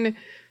Helen,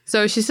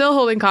 so she's still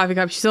holding coffee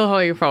cup. She's still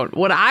holding her phone.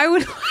 What I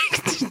would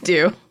like to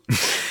do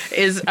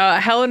is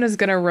Helen is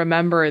going to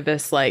remember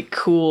this like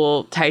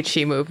cool Tai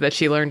Chi move that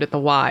she learned at the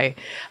Y.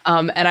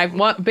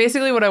 And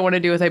basically what I want to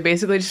do is I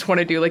basically just want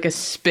to do like a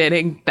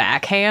spinning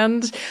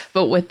backhand,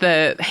 but with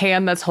the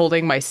hand that's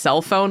holding my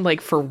cell phone, like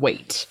for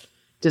weight.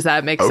 Does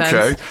that make sense?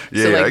 Okay.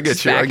 Yeah, so, like, I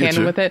get you.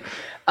 Backhand with it.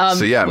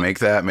 So yeah, make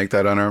that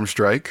unarmed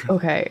strike.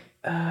 Okay.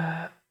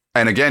 And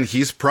again,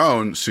 he's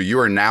prone, so you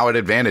are now at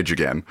advantage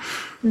again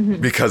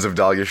because of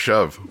Dahlia's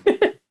shove.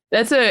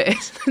 It's a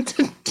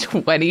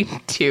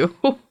 22.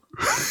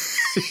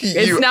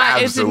 It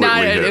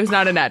was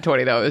not a nat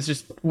 20 though. It was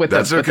just with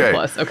the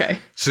plus. Okay.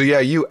 So yeah,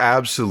 you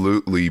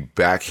absolutely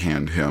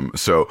backhand him.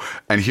 So,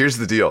 and here's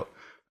the deal.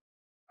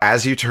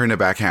 As you turn to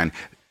backhand,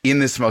 in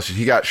this motion,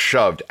 he got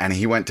shoved and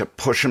he went to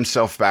push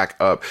himself back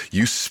up.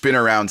 You spin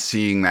around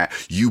seeing that,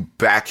 you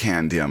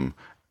backhand him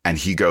and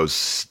he goes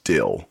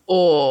still.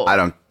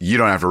 Oh. You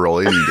don't have to roll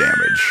any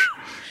damage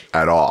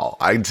at all.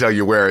 I can tell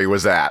you where he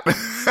was at.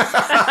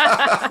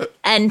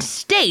 And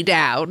stay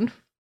down.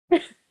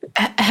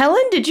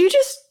 Helen, did you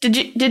just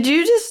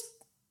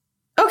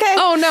okay.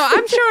 Oh no,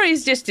 I'm sure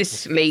he's just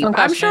asleep.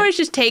 I'm sure he's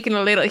just taking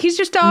a little. He's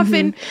just off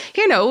in,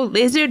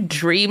 lizard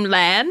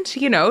dreamland,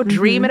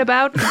 dreaming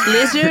about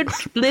lizard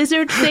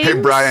things. Hey,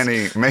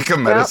 Bryony, make a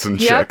medicine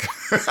check.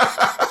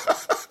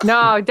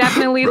 No,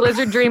 definitely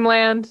lizard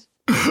dreamland.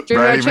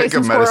 Bryony, make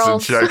a medicine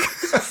check.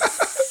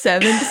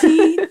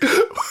 17.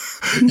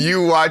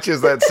 You watch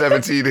as that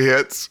 17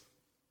 hits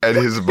and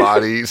his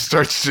body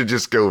starts to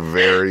just go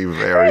very,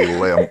 very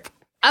limp.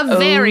 A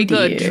very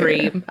good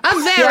dream. A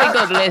very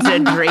good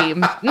lizard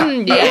dream.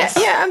 Yes.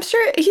 Yeah, I'm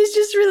sure he's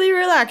just really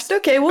relaxed.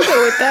 Okay, we'll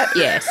go with that.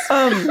 Yes.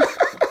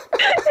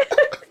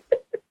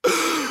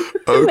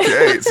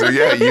 Okay, so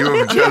yeah, you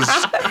have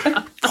just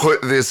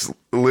put this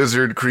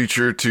lizard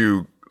creature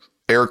to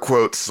air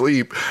quote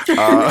sleep.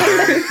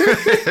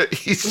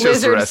 He's just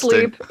Lizard resting.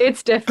 sleep.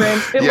 It's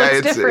different. It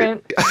looks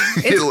different.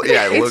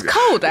 It's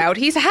cold out.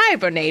 He's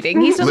hibernating.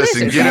 He's a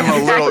Listen, lizard. get him a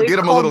little, Exactly, get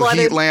him a little heat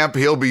cold-blooded. lamp.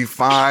 He'll be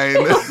fine.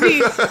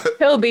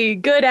 He'll be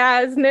good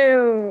as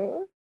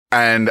new.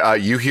 And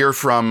you hear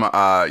from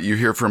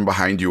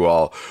behind you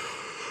all.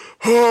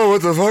 Oh,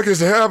 what the fuck is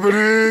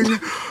happening?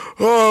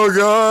 Oh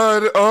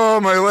God!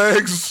 Oh, my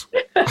legs!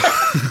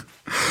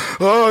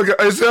 Oh God!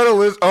 Is that a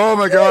lizard? Oh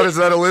my God! Is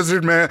that a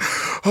lizard man?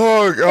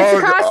 Oh God!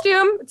 It's a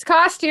costume. It's a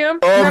costume.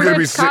 Oh, I'm Remember, gonna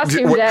be it's sick.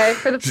 costume day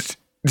for the.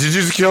 Did you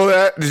just kill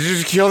that? Did you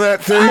just kill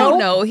that thing? Oh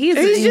no, he's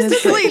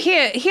just asleep.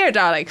 Here,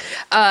 darling.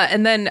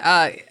 And then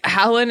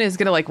Helen is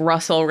gonna like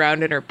rustle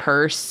around in her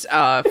purse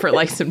for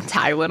like some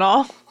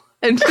Tylenol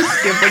and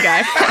just give the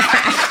guy.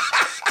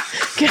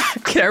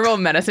 Can I roll a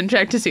medicine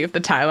check to see if the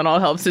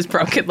Tylenol helps his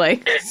broken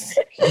legs?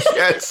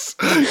 Yes,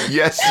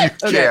 you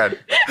can.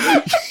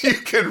 You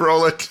can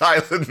roll a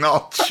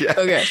Tylenol check.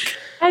 Okay.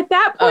 At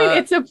that point,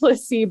 it's a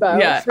placebo.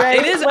 Yeah, right?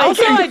 it is. Like-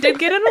 Also, I did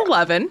get an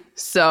 11,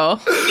 so.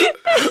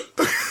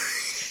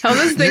 How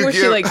this thing You where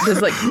she give- like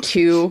does like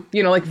 2,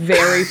 like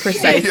very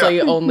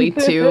precisely only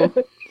 2.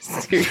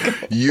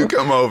 You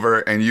come over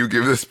and you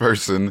give this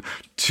person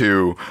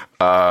 2.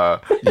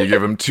 You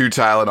give him 2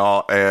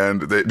 Tylenol,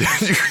 and did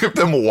you give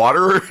them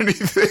water or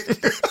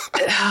anything?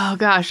 Oh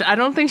gosh, I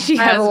don't think she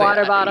I has have a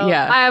water bottle.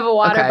 Yeah, I have a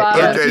water Okay,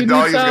 bottle. yeah. Okay, You need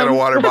Dahlia's got a some?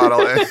 water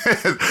bottle.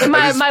 And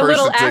My this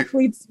little person take-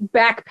 athlete's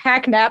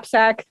backpack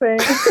knapsack thing.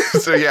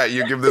 So yeah,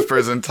 you give this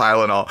person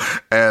Tylenol,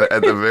 and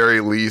at the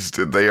very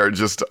least, they are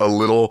just a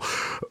little.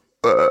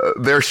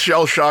 They're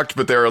shell shocked,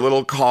 but they're a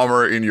little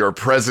calmer in your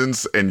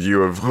presence, and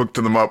you have hooked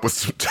them up with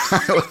some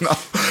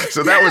Tylenol.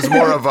 So that was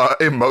more of a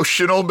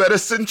emotional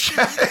medicine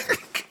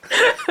check.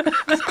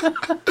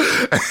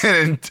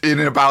 And in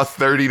about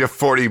 30 to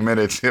 40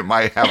 minutes, it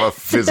might have a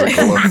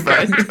physical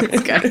effect.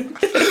 Okay.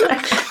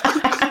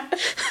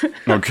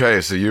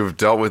 Okay, so you've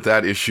dealt with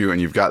that issue, and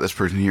you've got this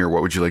person here.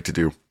 What would you like to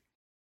do?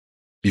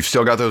 You've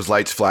still got those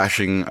lights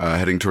flashing,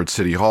 heading towards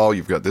City Hall.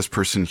 You've got this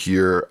person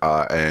here,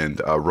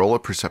 and roll a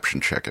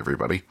perception check,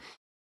 everybody.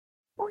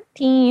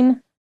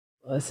 14.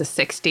 Well, this is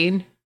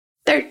 16.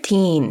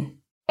 13.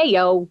 Hey,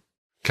 yo.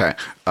 Okay.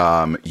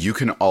 You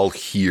can all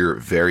hear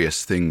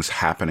various things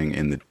happening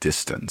in the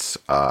distance,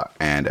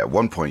 and at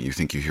one point you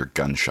think you hear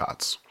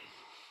gunshots.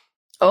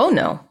 Oh,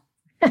 no.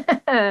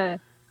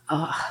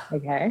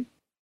 Okay.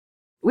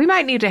 We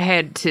might need to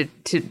head to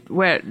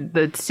where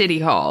the City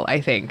Hall, I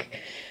think.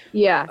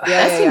 Yeah.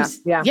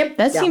 Yep,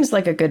 that Yeah. seems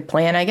like a good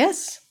plan, I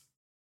guess.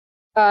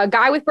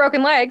 Guy with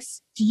broken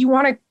legs. Do you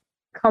want to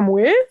come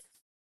with?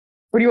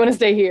 Or do you want to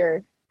stay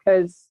here?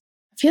 Because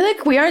I feel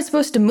like we aren't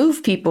supposed to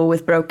move people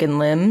with broken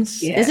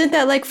limbs. Yeah. Isn't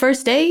that like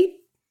first aid?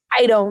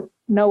 I don't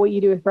know what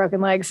you do with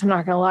broken legs. I'm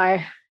not going to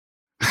lie.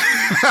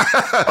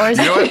 Or is,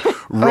 You know what? or is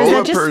Roll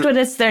that a just when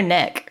it's their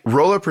neck?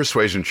 roll a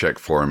persuasion check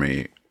for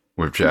me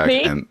with Jack.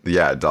 Me? And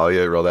yeah,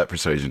 Dahlia, roll that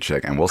persuasion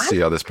check, and we'll see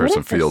how this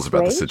person good at feels about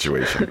the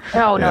persuasion. situation.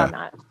 No, Yeah. I'm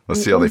not.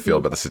 Let's see how they feel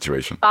about the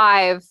situation.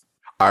 5.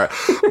 All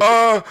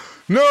right.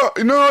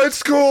 No,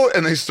 it's cool.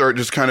 And they start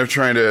just kind of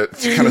trying to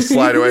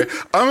slide away.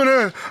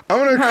 No,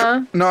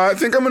 I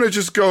think I'm gonna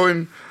just go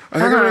in. I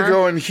think I'm gonna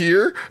go in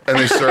here. And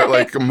they start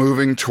like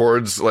moving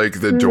towards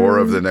like the door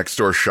of the next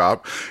door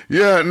shop.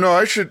 Yeah, no,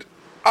 I should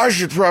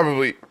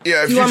probably.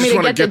 Yeah, if You you, want me just to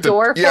want to get the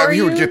door yeah, for if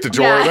you would you? get the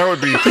door, Yeah. that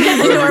would be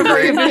For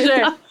great. you, for sure.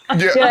 Yeah,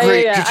 Yeah,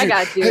 great. yeah, Could I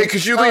got you. Hey,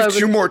 could you Oh, leave but-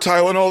 2 more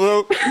Tylenol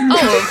though?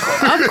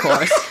 Oh, of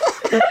course.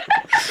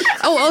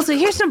 Oh, also,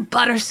 here's some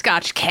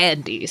butterscotch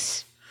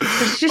candies.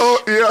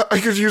 Oh yeah, I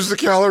could use the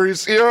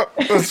calories. Yeah,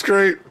 that's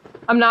great.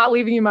 I'm not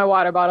leaving you my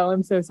water bottle.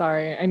 I'm so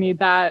sorry. I need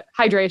that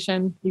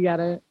hydration. You get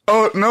it.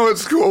 Oh no,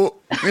 it's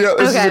cool. Yeah,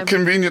 this is Okay. a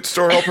convenience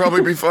store. I'll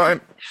probably be fine.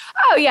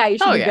 Oh, yeah. You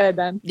should Oh, be yeah. good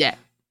then. Yeah.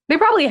 They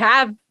probably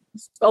have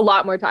a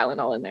lot more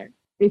Tylenol in there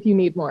if you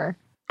need more.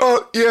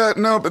 Oh, yeah,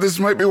 no, but this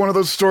might be one of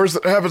those stores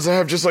that happens to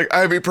have just like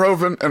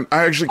ibuprofen, and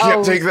I actually can't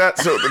Oh. take that,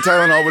 so the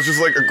Tylenol was just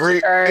like a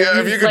great. Or Yeah,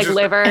 if you could like just.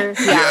 liver. Yeah,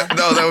 Yeah.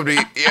 no, that'd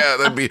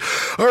be.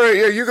 All right,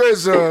 yeah, you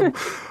guys,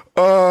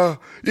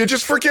 yeah,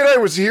 just forget I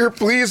was here,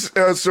 please,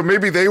 so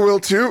maybe they will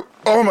too.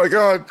 Oh my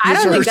God. I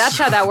this don't think hurts. that's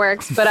how that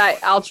works, but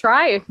I'll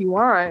try if you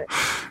want.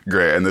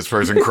 Great, and this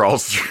person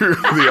crawls through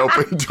the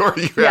open door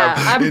you Yeah,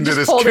 have I'm into just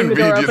this holding the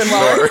door convenience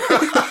open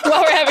store.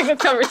 while we're having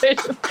this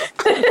conversation.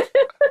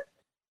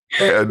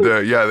 And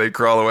yeah, they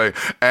crawl away.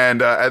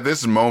 And at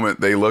this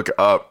moment, they look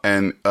up.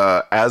 And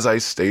as I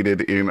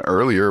stated in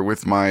earlier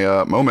with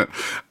my moment,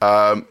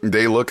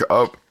 they look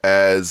up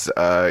as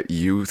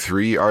you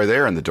 3 are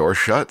there, and the door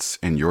shuts,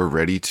 and you're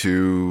ready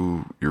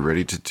to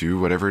do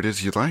whatever it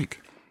is you'd like.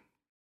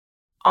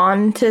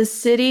 On to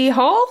City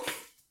Hall?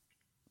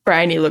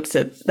 Bryony looks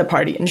at the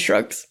party and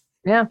shrugs.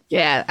 Yeah,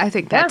 I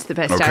think that's the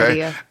best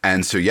idea.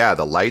 And so,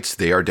 the lights,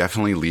 they are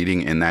definitely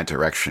leading in that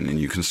direction. And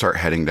you can start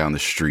heading down the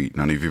street.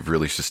 None of you have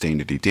really sustained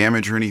any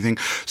damage or anything.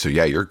 So,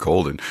 you're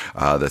golden.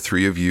 The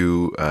three of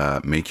you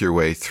make your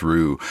way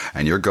through.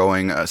 And you're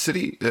going,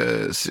 City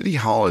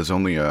Hall is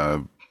only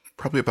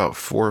probably about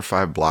 4 or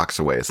 5 blocks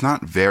away. It's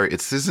not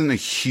this isn't a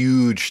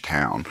huge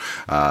town.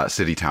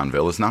 City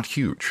Townville is not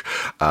huge.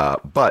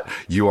 But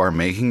you are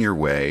making your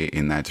way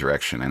in that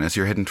direction. And as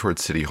you're heading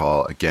towards City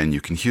Hall, again,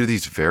 you can hear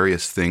these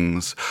various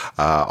things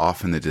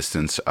off in the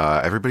distance.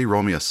 Everybody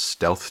roll me a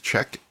stealth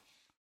check.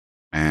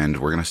 And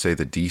we're going to say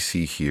the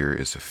DC here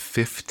is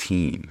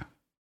 15.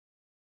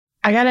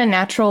 I got a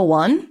natural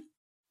 1.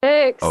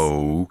 6.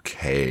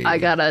 Okay. I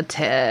got a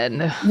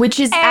 10. Which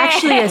is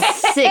actually a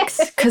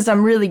 6 because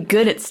I'm really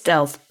good at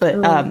stealth. But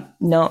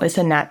no, it's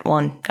a nat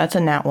 1. That's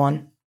a nat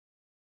 1.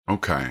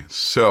 Okay.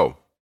 So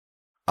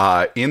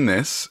in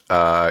this,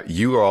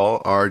 you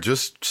all are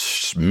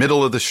just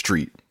middle of the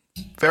street.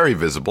 Very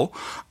visible.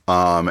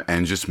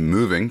 And just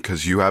moving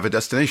because you have a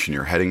destination.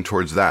 You're heading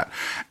towards that.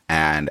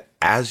 And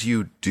as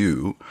you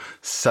do,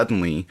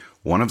 suddenly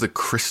one of the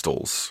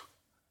crystals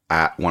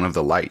at one of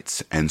the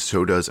lights, and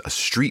so does a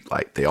street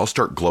light. They all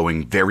start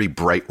glowing very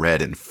bright red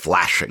and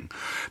flashing.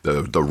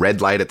 The red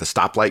light at the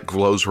stoplight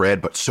glows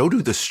red, but so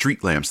do the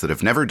street lamps that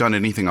have never done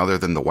anything other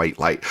than the white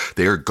light.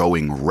 They are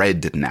going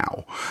red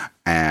now.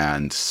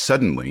 And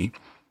suddenly,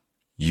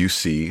 you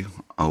see,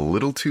 a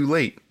little too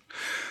late,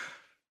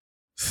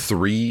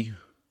 3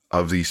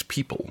 of these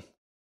people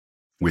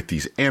with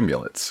these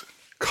amulets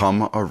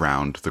come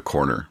around the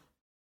corner.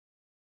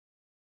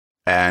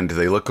 And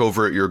they look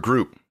over at your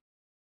group.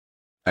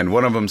 And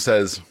one of them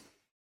says,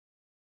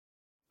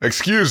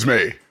 "Excuse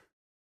me."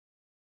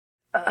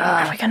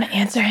 Are we going to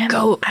answer him? I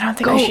don't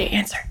think go, we should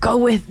answer. Go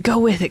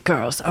with it,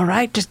 girls. All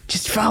right,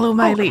 just follow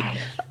my lead.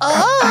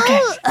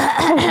 Oh,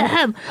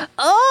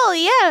 oh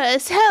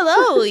yes.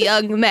 Hello,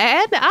 young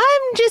man.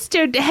 I'm just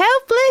a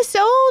helpless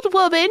old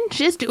woman.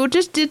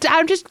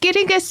 I'm just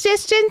getting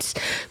assistance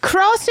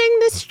crossing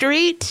the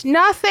street.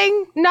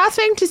 Nothing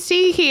to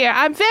see here.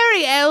 I'm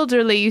very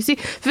elderly, you see,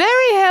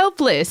 very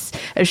helpless.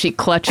 As she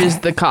clutches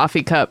the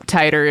coffee cup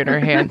tighter in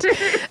her hand.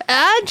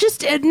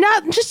 Just have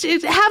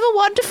a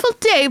wonderful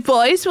day,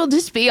 boys. We'll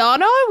just be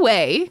on our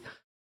way.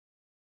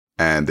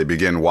 And they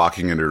begin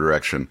walking in her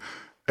direction.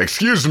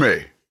 "Excuse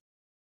me.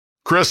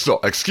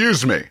 Crystal,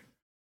 excuse me."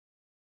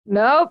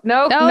 Nope,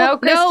 No,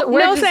 Crystal.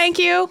 no, thank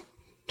you.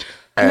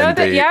 And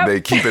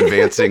they keep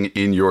advancing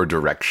in your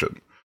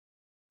direction.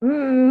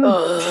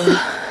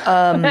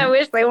 I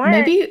wish they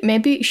weren't.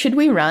 Maybe should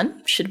we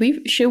run? Should we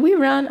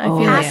run? I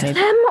feel Past like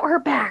them or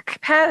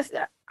back? Past.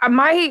 I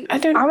want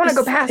to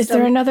go past Is them.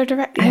 there another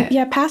direction?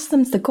 Yeah, past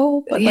them's the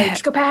goal. But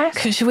Just go past.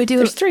 Should we do?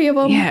 there's 3 of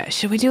them. Yeah,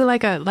 should we do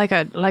like a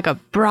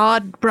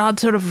broad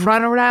sort of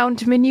run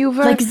around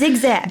maneuver? Like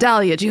zigzag.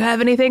 Dahlia, do you have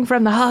anything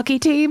from the hockey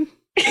team?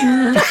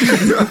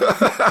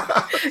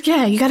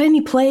 Yeah, you got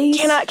any plays?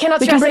 Cannot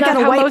We stress can break enough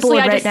out a how mostly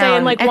whiteboard I right just now. say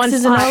in like one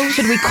X's and spot. O's.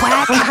 Should we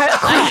quack?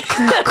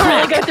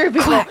 Really go through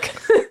people.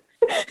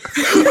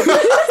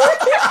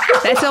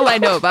 That's all I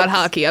know about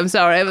hockey. I'm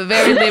sorry. I have a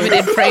very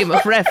limited frame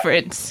of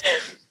reference.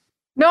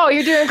 No,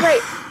 you're doing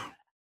great.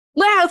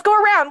 Let's go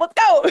around. Let's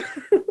go.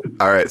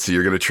 All right, so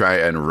you're going to try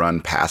and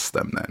run past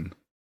them then.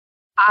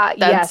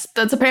 Yes.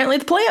 That's apparently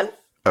the plan.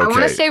 I want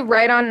Okay. to stay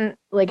right on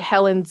like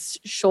Helen's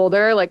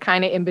shoulder, like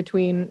kind of in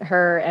between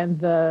her and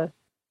the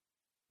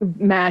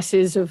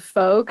masses of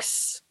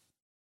folks.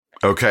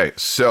 Okay,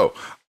 so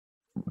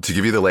to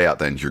give you the layout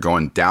then, you're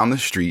going down the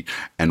street,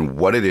 and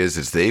what it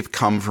is they've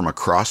come from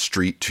across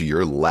street to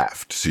your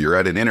left. So you're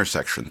at an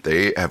intersection.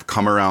 They have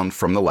come around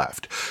from the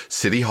left.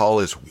 City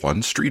Hall is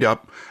 1 street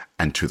up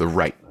and to the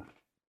right.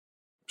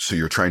 So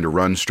you're trying to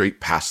run straight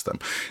past them.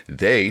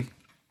 They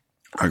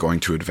are going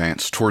to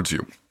advance towards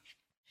you.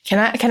 Can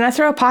I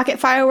throw a pocket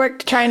firework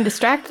to try and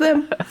distract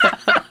them?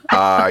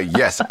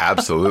 Yes,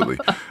 absolutely.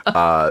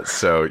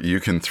 So you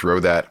can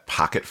throw that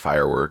pocket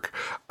firework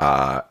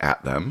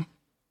at them.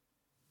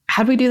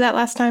 How'd we do that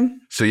last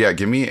time? So yeah,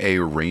 give me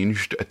a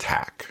ranged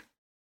attack.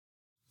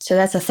 So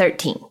that's a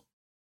 13.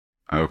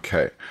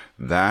 Okay,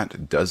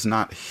 that does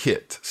not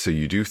hit, so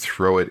you do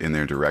throw it in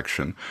their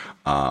direction,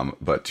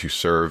 but to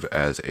serve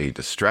as a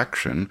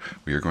distraction,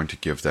 we are going to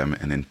give them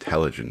an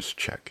intelligence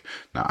check.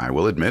 Now, I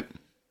will admit,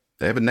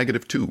 they have a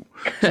 -2,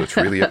 so it's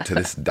really up to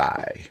this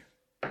die.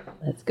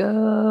 Let's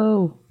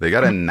go. They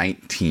got a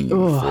 19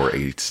 for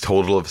a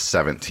total of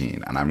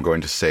 17, and I'm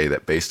going to say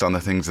that based on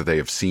the things that they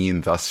have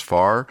seen thus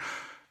far,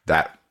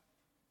 that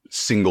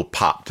single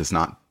pop does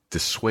not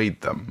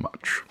dissuade them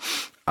much.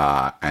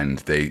 And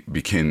they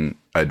begin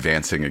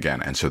advancing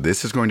again. And so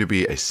this is going to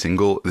be this is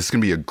going to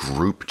be a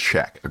group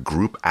check, a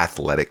group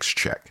athletics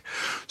check.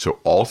 So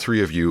all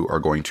 3 of you are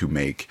going to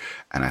make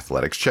an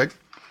athletics check,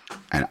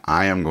 and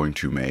I am going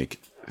to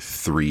make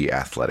 3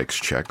 athletics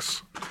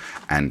checks.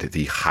 And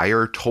the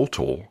higher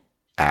total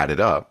added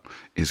up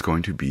is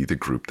going to be the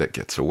group that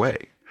gets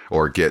away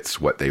or gets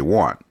what they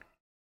want.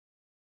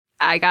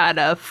 I got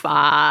a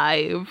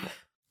 5.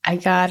 I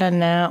got a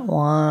nat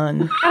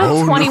 1. Out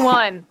of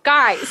 21.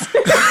 Guys.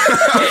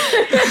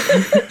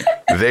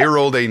 They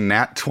rolled a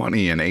nat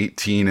 20, an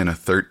 18, and a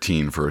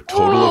 13 for a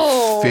total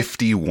of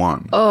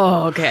 51.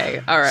 Oh,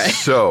 okay. All right.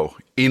 So,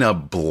 in a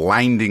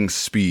blinding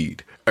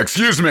speed,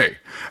 excuse me,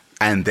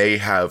 and they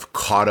have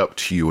caught up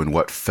to you in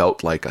what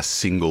felt like a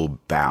single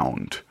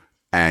bound.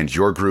 And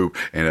your group,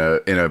 in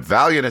a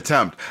valiant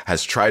attempt,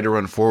 has tried to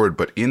run forward.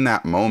 But in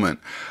that moment,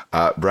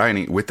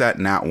 Bryony, with that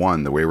nat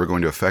 1, the way we're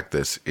going to affect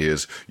this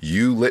is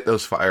you lit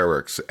those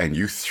fireworks and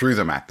you threw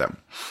them at them.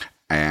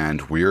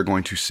 And we are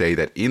going to say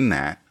that in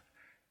that,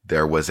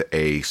 there was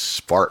a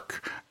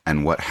spark.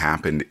 And what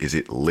happened is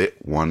it lit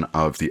one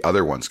of the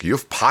other ones. You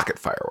have pocket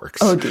fireworks.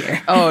 Oh,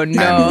 dear. Oh,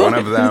 no.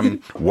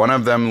 And one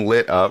of them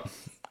lit up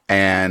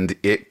and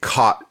it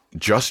caught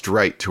just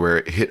right to where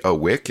it hit a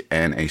wick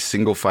and a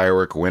single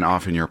firework went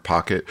off in your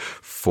pocket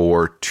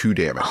for 2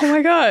 damage. Oh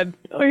my God.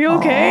 Are you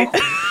okay?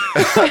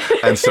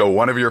 And so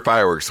one of your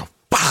fireworks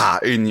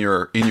in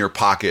your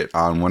pocket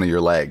on one of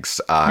your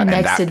legs. My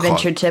next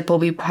adventure tip will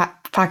be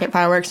pocket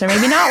fireworks are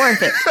maybe not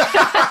worth it.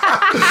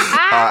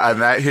 And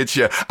that hits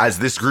you as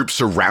this group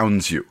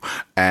surrounds you.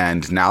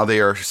 And now they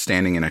are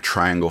standing in a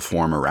triangle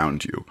form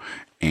around you.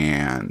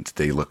 And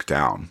they look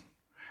down.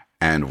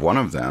 And one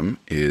of them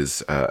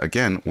is,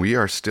 again, we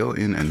are still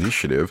in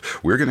initiative.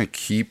 We're going to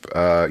keep,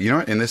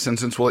 in this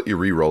instance, we'll let you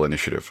re-roll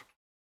initiative.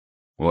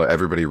 We'll let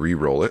everybody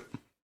re-roll it.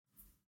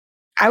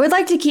 I would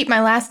like to keep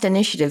my last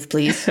initiative,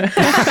 please.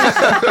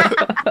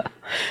 I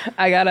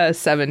got a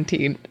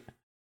 17.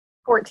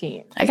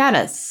 14. I got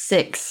a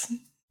 6.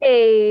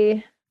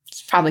 Hey.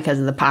 It's probably because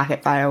of the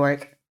pocket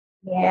firework.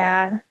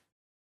 Yeah.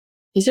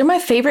 These are my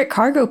favorite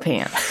cargo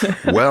pants.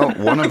 Well,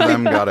 one of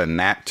them got a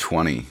nat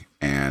 20.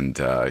 And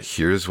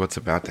here's what's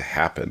about to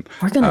happen.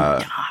 We're going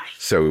to die.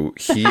 So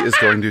he is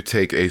going to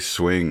take a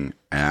swing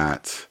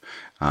at,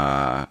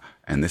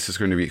 and this is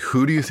going to be,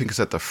 who do you think is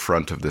at the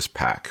front of this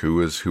pack?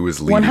 Who is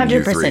leading 100%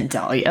 you three?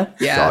 Dahlia.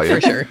 Yeah, Dahlia?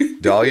 for sure.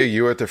 Dahlia,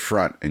 you are at the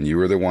front, and you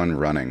are the one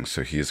running.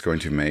 So he is going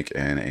to make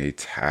an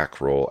attack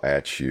roll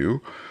at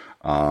you.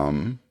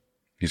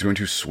 He's going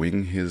to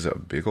swing his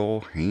big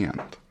ol'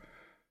 hand.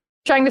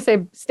 Trying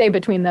to stay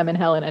between them and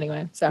Helen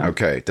anyway. So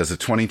Okay, does a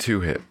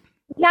 22 hit?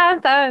 Yeah,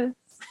 it does.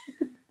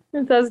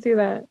 It does do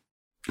that.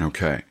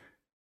 Okay.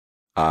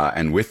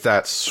 And with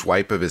that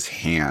swipe of his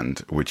hand,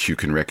 which you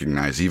can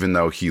recognize, even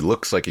though he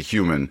looks like a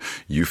human,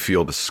 you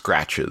feel the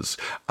scratches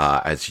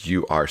as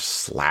you are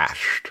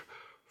slashed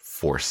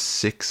for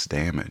 6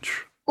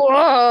 damage.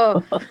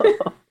 Whoa.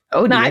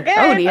 Oh, Not dear. good.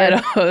 Oh,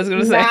 dear. I was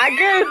going to say. Not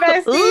good,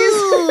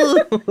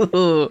 besties.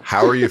 Ooh.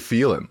 How are you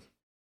feeling?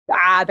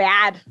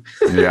 Bad.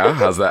 Yeah,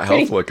 how's that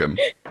health looking?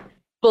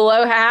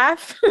 Below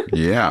half.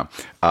 Yeah.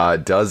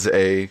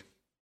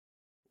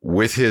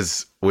 With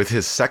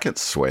his second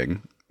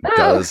swing,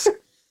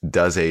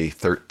 does a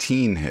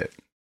 13 hit?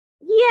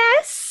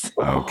 Yes.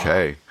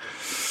 Okay.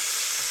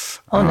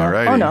 Oh, no.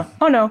 Alrighty. Oh, no.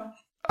 Oh,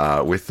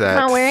 no. With that,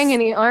 I'm not wearing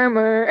any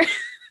armor.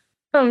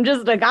 I'm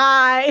just a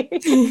guy.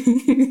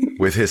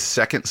 with his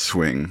second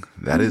swing,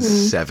 that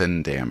is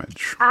 7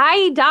 damage.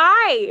 I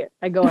die.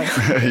 I go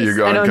unconscious. You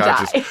go I don't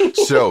unconscious.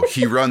 die. So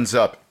he runs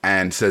up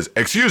and says,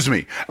 "Excuse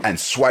me," and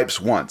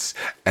swipes once,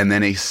 and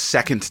then a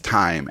second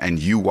time, and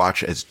you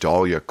watch as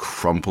Dahlia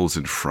crumples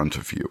in front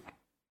of you.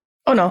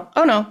 Oh, no.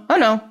 Oh, no. Oh,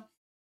 no.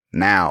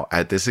 Now,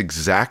 at this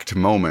exact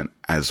moment,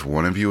 as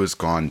one of you has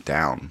gone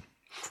down,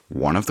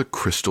 one of the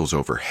crystals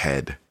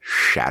overhead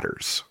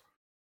shatters.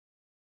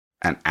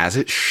 And as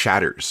it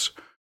shatters,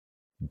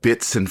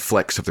 bits and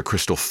flecks of the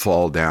crystal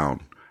fall down,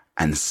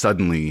 and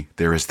suddenly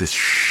there is this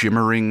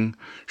shimmering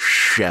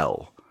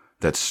shell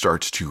that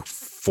starts to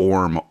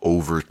form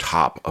over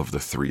top of the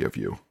 3 of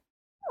you.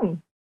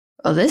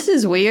 Oh, this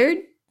is weird.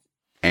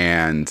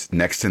 And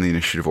next in the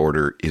initiative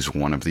order is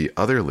one of the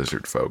other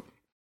lizard folk.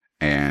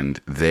 And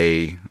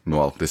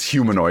this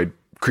humanoid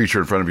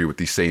creature in front of you with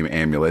these same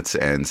amulets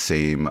and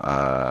same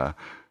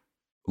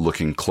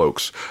looking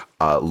cloaks,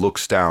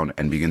 looks down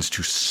and begins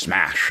to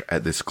smash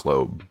at this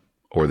globe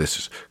or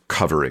this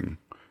covering.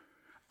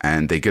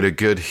 And they get a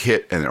good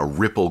hit and a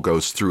ripple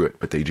goes through it,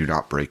 but they do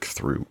not break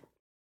through.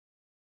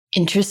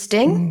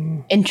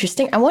 Interesting.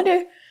 Interesting. I wonder,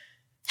 Helen,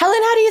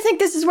 how do you think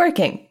this is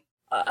working?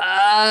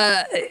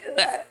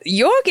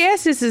 Your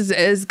guess is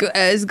as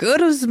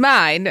good as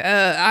mine.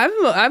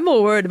 I'm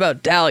more worried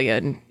about Dahlia,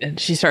 and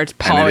she starts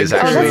pawing. And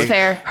that's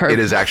fair. It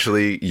is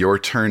actually your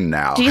turn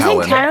now. Do you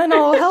Helen. think Karen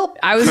will help?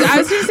 I was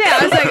gonna say,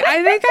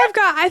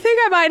 I think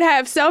I might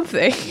have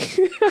something.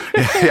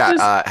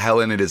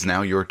 Helen, it is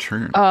now your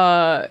turn.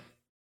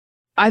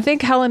 I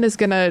think Helen is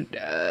gonna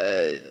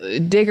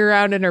dig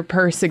around in her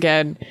purse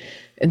again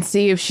and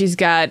see if she's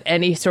got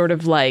any sort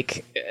of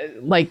like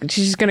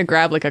she's just gonna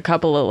grab like a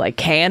couple of like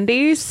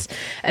candies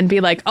and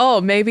be like,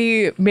 oh,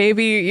 maybe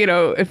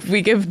if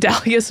we give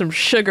Dahlia some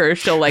sugar,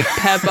 she'll like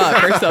pep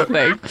up or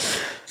something.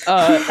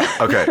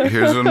 Okay,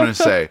 here's what I'm gonna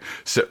say.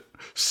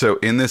 So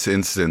in this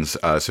instance,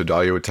 so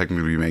Dahlia would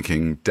technically be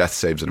making death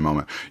saves in a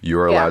moment. You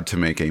are allowed to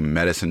make a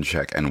medicine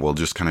check, and we'll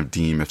just kind of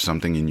deem if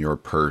something in your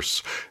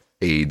purse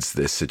aids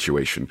this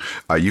situation.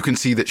 You can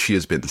see that she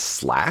has been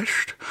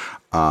slashed,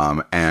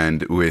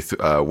 and with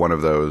one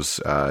of those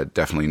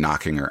definitely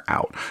knocking her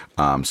out.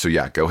 So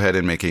yeah, go ahead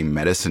and make a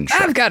medicine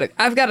check.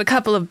 I've got a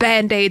couple of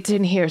band-aids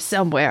in here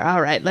somewhere.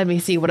 All right, let me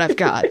see what I've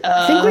got.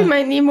 I think we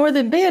might need more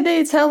than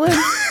band-aids, Helen.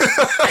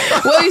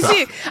 Well, you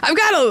see, I've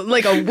got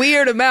a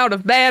weird amount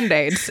of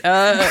band-aids.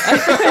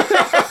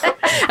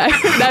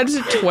 That's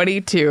a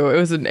 22. It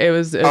was a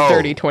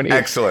 30-20.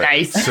 Excellent.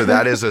 Nice. So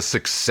that is a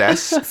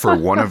success for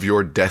one of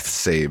your death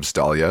saves,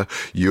 Dahlia.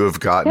 You have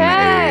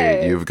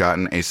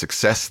gotten a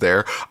success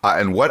there.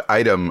 And what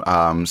item?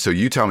 So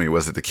you tell me,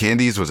 was it the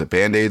candies? Was it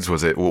Band-Aids?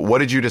 What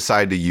did you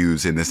decide to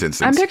use in this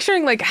instance? I'm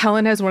picturing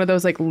Helen has one of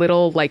those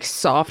little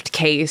soft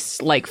case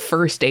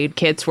first aid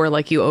kits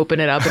where you open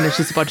it up and it's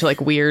just a bunch of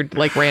weird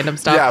random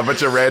stuff. Yeah, a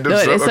bunch of random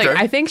stuff. It's okay.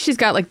 I think she's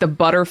got the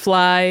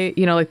butterfly,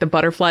 the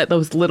butterfly,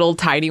 those little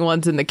tiny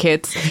ones in the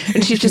kits,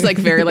 and she's just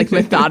very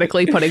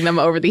methodically putting them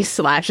over these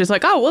slashes.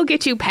 We'll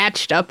get you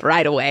patched up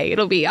right away.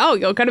 It'll be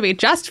you're gonna be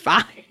just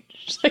fine.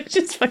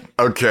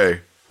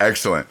 Okay.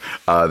 Excellent.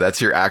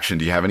 That's your action.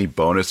 Do you have any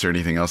bonus or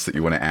anything else that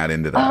you want to add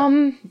into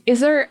that? Is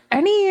there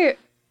any?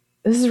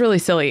 This is really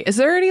silly. Is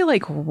there any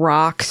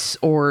rocks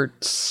or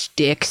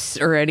sticks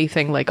or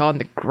anything on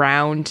the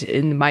ground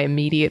in my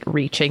immediate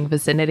reaching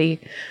vicinity?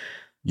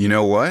 You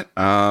know what?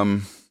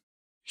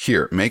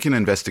 Here, make an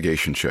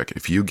investigation check.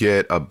 If you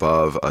get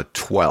above a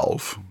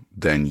 12,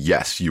 then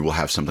yes, you will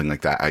have something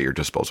like that at your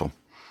disposal.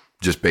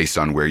 Just based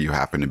on where you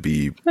happen to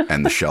be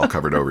and the shell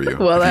covered over you.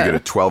 Well, if you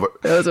get a 12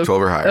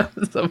 or higher. That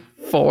was a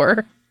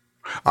 4.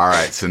 All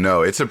right. So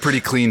no, it's a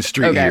pretty clean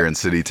street here in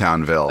City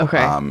Townville.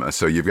 Okay.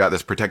 So you've got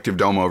this protective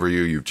dome over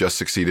you. You've just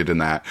succeeded in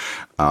that.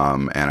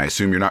 And I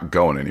assume you're not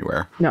going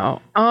anywhere.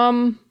 No.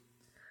 Can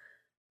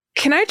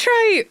I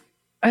try...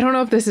 I don't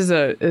know if this is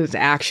an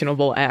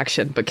actionable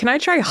action, but can I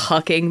try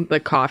hucking the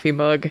coffee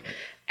mug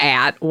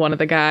at one of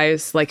the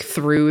guys,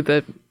 through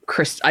the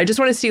crystal? I just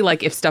want to see,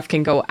 if stuff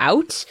can go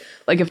out.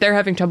 If they're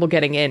having trouble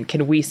getting in,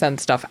 can we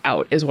send stuff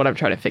out is what I'm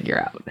trying to figure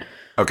out.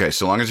 Okay,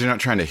 so long as you're not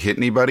trying to hit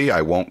anybody,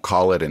 I won't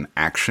call it an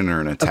action or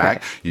an attack.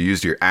 Okay. You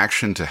used your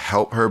action to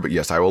help her, but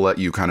yes, I will let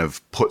you kind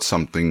of put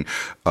something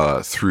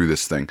through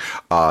this thing.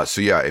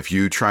 So yeah, if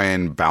you try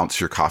and bounce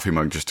your coffee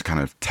mug just to kind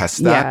of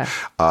test that,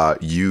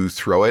 you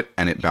throw it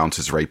and it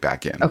bounces right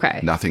back in. Okay.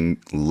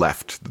 Nothing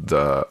left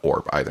the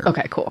orb either.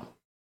 Okay, cool.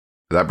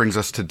 That brings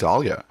us to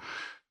Dahlia.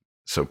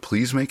 So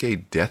please make a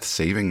death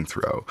saving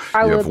throw.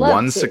 You have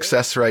one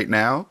success right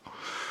now.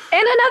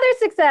 And another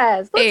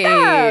success. Let's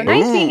go.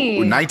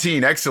 19. Ooh,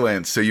 19.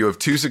 Excellent. So you have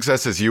 2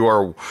 successes. You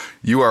are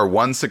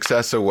 1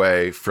 success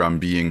away from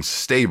being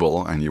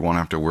stable, and you won't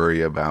have to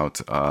worry about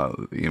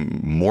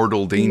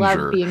mortal danger.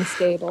 Love being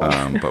stable.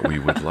 But we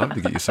would love to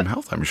get you some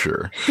health, I'm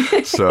sure.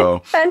 So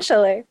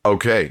eventually.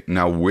 Okay.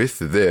 Now with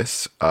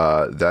this,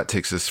 that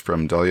takes us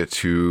from Dahlia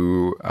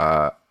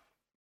to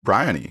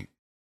Bryony.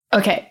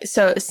 Okay.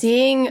 So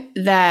seeing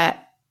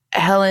that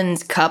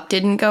Helen's cup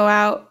didn't go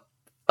out,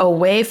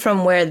 away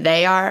from where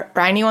they are,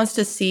 Bryony wants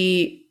to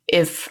see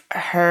if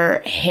her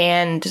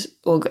hand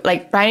will,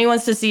 Bryony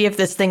wants to see if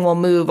this thing will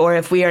move or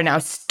if we are now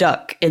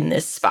stuck in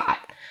this spot.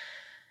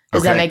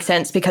 Does that make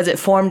sense? Because it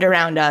formed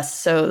around us.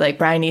 So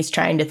Bryony's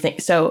trying to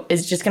think. So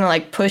it's just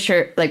going to push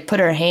her, put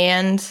her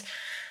hand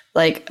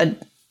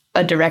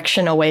a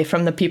direction away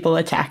from the people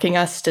attacking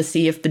us to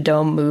see if the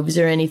dome moves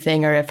or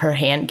anything, or if her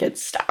hand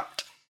gets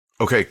stopped.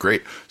 Okay,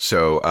 great.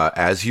 So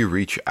as you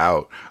reach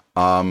out,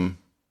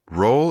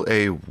 roll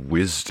a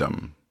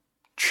wisdom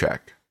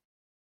check.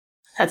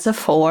 That's a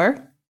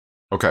 4.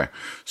 Okay.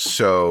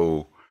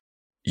 So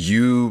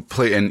you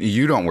play, and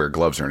you don't wear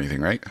gloves or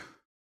anything, right?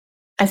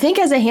 I think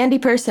as a handy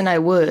person, I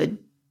would.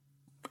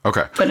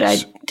 Okay. But I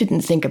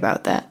didn't think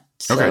about that.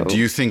 So. Okay. Do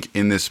you think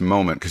in this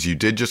moment, because you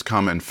did just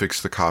come and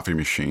fix the coffee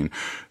machine,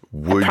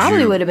 I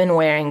probably would have been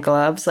wearing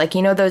gloves.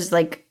 Those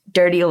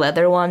dirty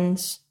leather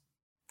ones.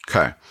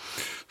 Okay.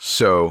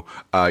 So,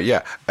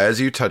 as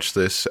you touch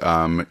this,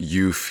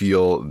 you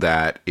feel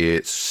that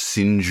it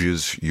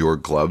singes your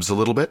gloves a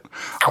little bit,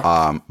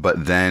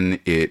 but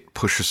then it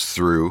pushes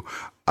through,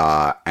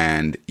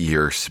 and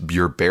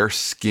your bare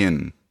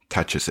skin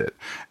touches it,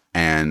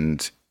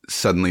 and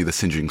suddenly the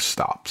singeing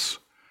stops,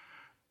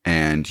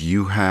 and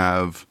you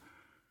have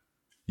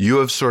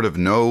sort of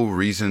no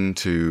reason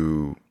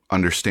to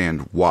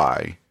understand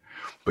why,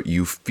 but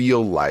you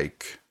feel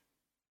like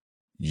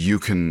you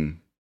can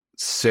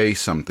say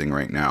something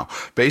right now.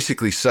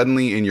 Basically,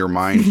 suddenly in your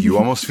mind, you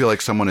almost feel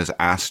like someone has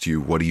asked you,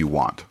 what do you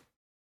want?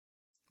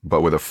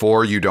 But with a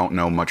 4, you don't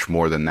know much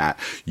more than that.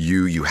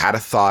 You had a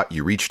thought,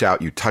 you reached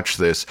out, you touched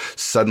this,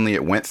 suddenly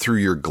it went through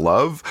your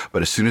glove,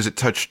 but as soon as it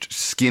touched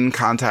skin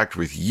contact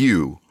with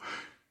you,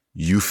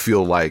 you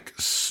feel like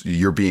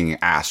you're being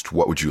asked,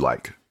 what would you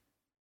like?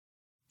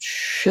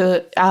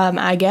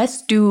 I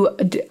guess,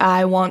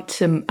 I want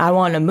to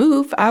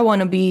move. I want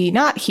to be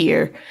not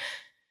here.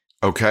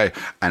 Okay.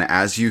 And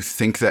as you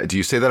think that, do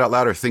you say that out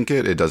loud or think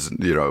it? It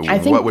doesn't,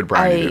 what would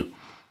Bryony do?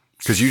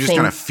 Because you just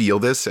kind of feel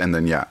this and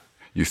then,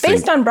 You think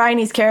Based on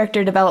Bryony's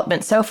character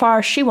development so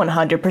far, she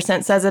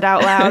 100% says it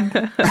out loud.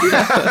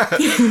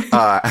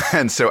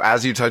 and so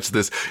as you touch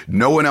this,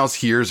 no one else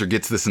hears or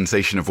gets the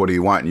sensation of what do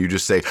you want. And you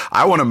just say,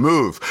 I want to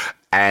move.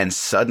 And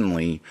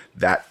suddenly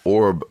that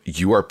orb,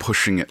 you are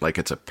pushing it like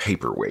it's a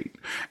paperweight.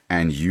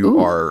 And you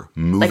are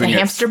moving like a it.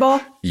 hamster ball?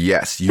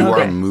 Yes, you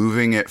are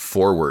moving it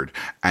forward.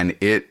 And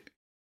it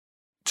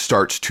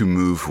starts to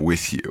move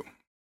with you.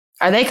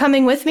 Are they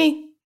coming with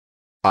me?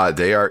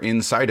 They are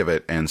inside of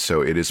it, and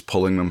so it is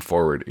pulling them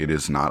forward. It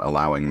is not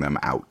allowing them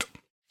out.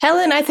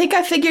 Helen, I think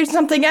I figured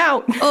something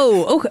out.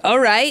 Oh, okay, all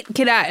right.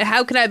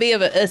 How can I be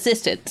of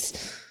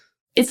assistance?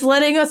 It's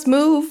letting us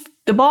move.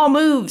 The ball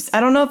moves. I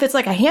don't know if it's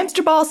like a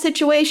hamster ball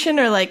situation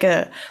or like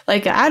a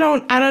I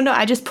don't know.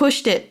 I just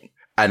pushed it.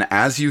 And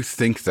as you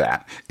think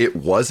that, it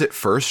was at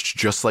first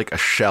just like a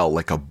shell,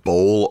 like a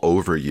bowl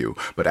over you.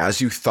 But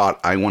as you thought,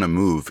 I want to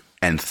move,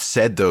 and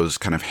said those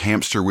kind of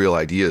hamster wheel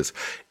ideas,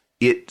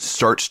 it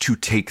starts to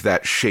take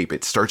that shape.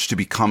 It starts to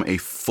become a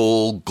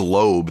full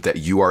globe that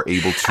you are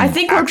able to I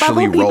think we're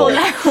actually bubble roll.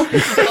 people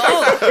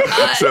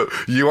now. So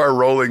you are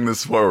rolling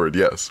this forward,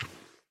 yes.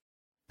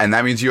 And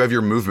that means you have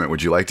your movement.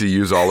 Would you like to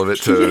use all of it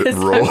to Yes,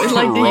 roll, I would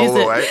like to roll use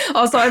away? it.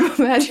 Also, I'm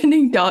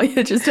imagining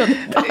Dahlia just on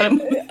the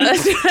bottom.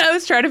 That's what I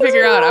was trying to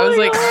figure out. I was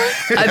like,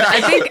 I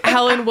think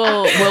Helen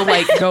will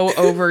like go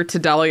over to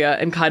Dahlia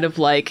and kind of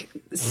like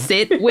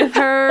sit with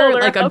her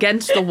like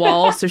against the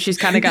wall. So she's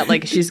kind of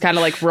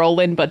like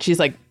rolling, but she's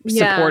like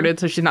supported,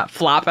 so she's not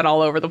flopping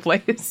all over the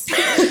place.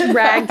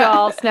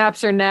 Ragdoll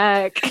snaps her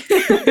neck.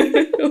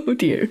 Oh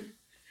dear.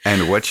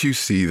 And what you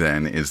see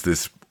then is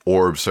this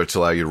orb starts to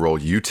allow you to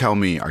roll. You tell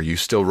me, are you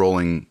still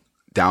rolling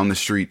down the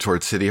street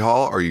towards City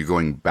Hall? Are you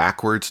going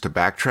backwards to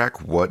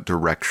backtrack? What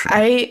direction?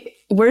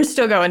 We're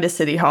still going to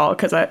City Hall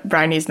because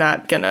Bryony's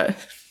not gonna.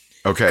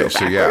 Okay,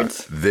 so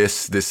backwards.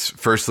 this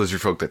first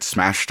lizard folk that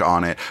smashed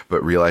on it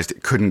but realized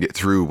it couldn't get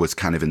through was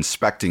kind of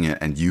inspecting it,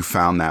 and you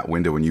found that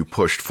window and you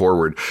pushed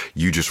forward.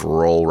 You just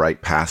roll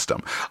right past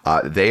them.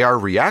 They are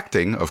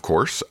reacting, of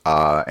course,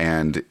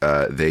 and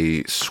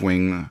they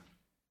swing.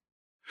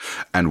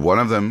 And one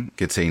of them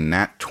gets a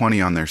nat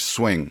 20 on their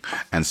swing.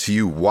 And so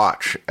you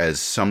watch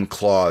as some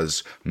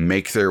claws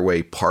make their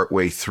way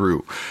partway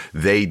through.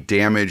 They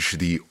damage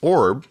the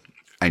orb,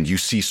 and you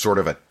see sort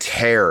of a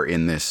tear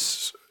in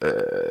this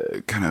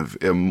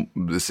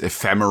this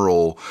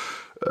ephemeral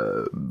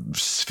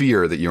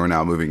sphere that you're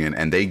now moving in.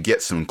 And they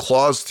get some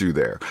claws through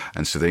there.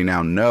 And so they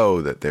now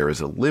know that there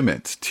is a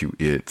limit to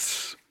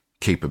its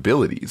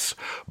capabilities,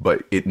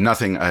 but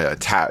nothing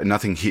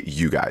hit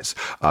you guys.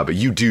 But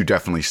you do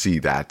definitely see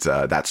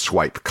that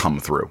swipe come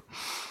through.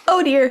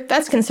 Oh dear,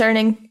 that's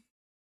concerning.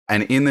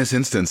 And in this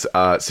instance,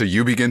 so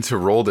you begin to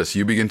roll this,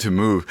 you begin to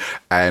move,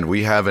 and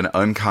we have an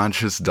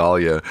unconscious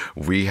Dahlia.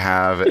 We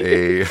have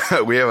a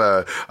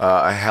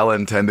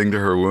Helen tending to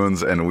her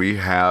wounds, and we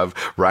have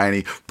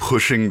Bryony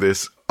pushing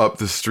this up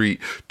the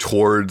street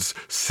towards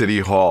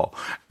City Hall.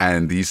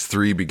 And these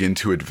three begin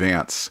to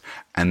advance,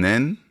 and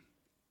then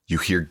you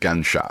hear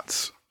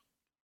gunshots,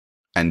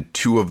 and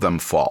two of them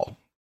fall.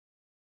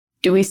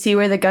 Do we see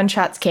where the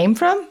gunshots came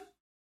from?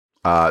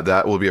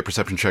 That will be a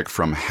perception check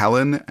from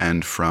Helen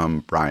and from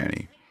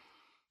Bryony.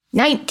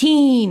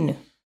 19.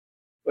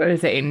 What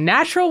is it? A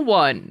natural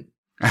one.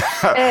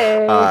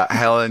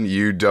 Helen,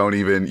 you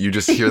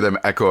just hear them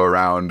echo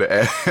around.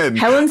 And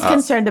Helen's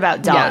concerned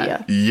about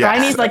Dahlia. Yes.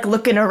 Bryony's like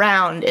looking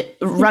around,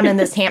 running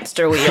this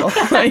hamster wheel.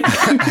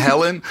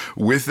 Helen,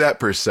 with that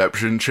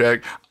perception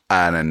check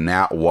and a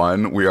nat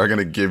 1, we are going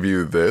to give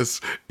you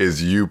this,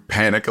 is you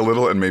panic a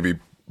little and maybe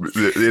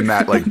in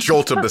that like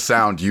jolt of the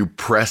sound, you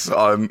press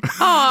on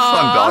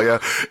Dahlia.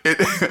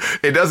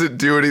 It doesn't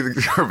do anything,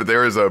 but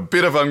there is a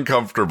bit of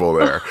uncomfortable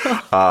there.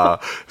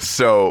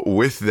 So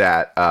with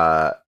that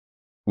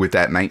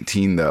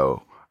 19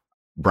 though,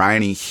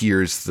 Bryony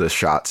hears the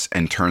shots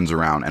and turns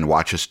around and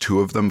watches two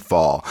of them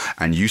fall.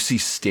 And you see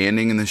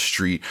standing in the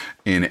street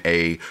in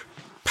a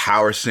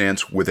power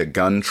stance with a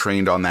gun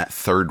trained on that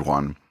third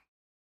one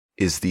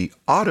is the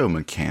auto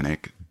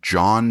mechanic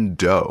John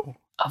Doe.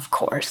 Of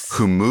course.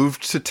 Who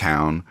moved to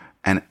town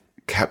and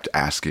kept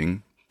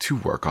asking to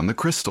work on the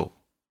crystal.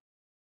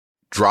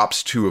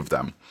 Drops two of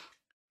them,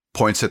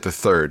 points at the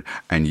third,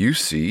 and you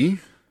see,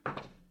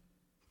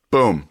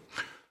 boom,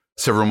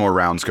 several more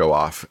rounds go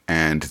off,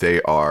 and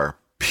they are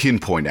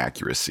pinpoint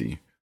accuracy,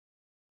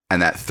 and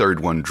that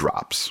third one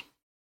drops.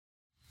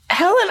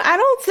 Helen, I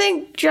don't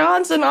think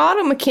John's an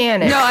auto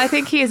mechanic. No, I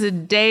think he is a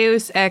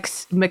Deus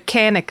Ex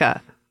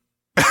Mechanica.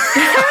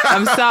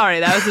 I'm sorry,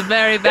 that was a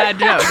very bad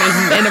joke.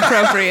 There's an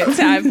inappropriate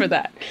time for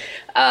that.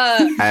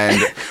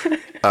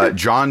 And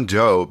John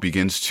Doe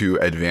begins to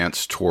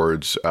advance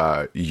towards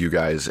you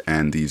guys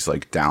and these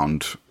like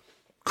downed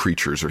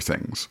creatures or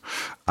things,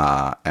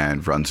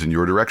 and runs in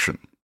your direction.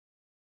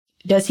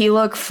 Does he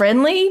look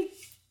friendly?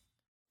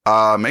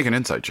 Make an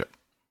insight check.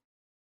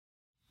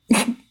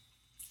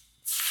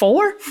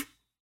 4?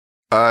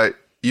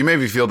 You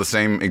maybe feel the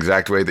same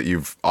exact way that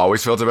you've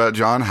always felt about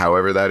John,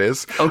 however that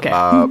is. Okay.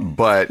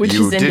 But Which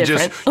you is did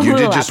indifferent. just you A did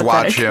little just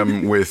watch apathetic.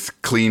 him with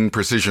clean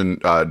precision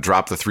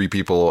drop the 3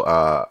 people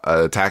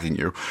attacking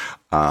you,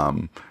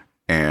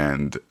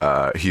 and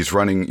he's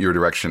running your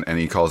direction, and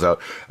he calls out,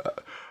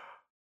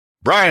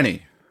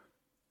 "Bryony,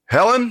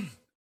 Helen,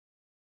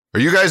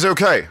 are you guys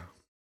okay?"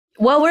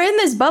 Well, we're in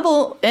this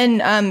bubble,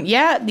 and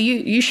yeah,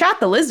 you shot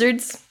the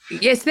lizards.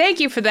 Yes, thank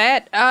you for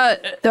that.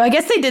 Though I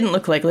guess they didn't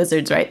look like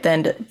lizards right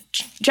then.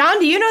 John,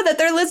 do you know that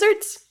they're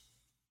lizards?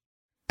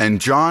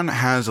 And John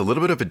has a little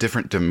bit of a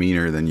different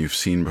demeanor than you've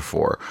seen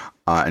before.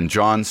 And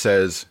John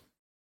says,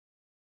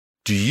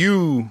 Do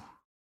you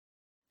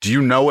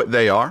know what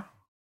they are?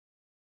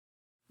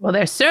 Well,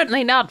 they're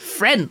certainly not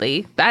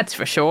friendly, that's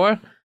for sure.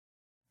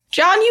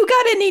 John, you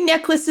got any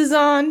necklaces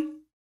on?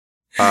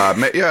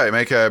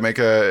 Make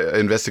a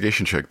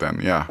investigation check then.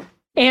 Yeah.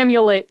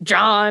 Amulet,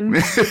 John.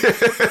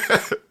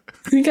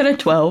 We got a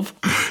 12.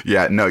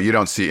 Yeah, no, you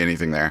don't see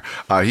anything there.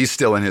 He's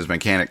still in his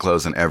mechanic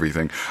clothes and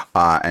everything.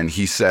 And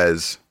he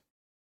says,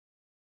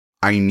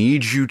 I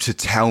need you to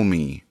tell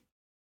me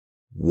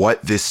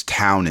what this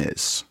town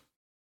is.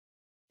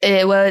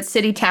 Well, it's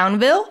City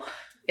Townville.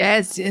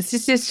 Yes, it's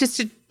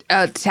just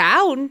a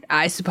town,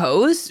 I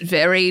suppose.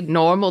 Very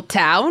normal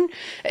town.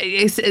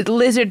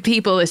 Lizard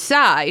people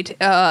aside,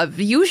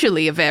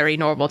 usually a very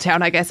normal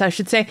town, I guess I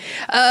should say.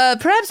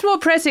 Perhaps more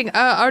pressing,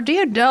 our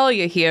dear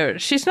Dahlia here.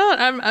 She's not.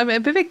 I'm a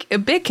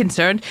bit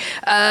concerned.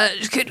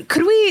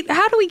 Could we?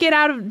 How do we get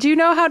out of? Do you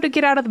know how to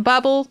get out of the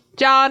bubble,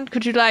 John?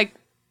 Could you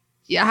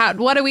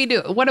what do we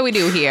do? What do we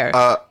do here?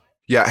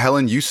 Yeah,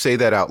 Helen, you say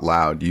that out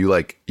loud.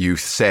 You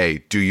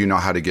say, do you know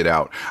how to get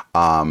out?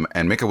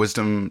 And make a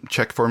wisdom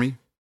check for me.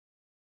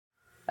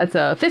 That's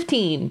a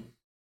 15.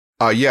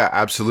 Yeah,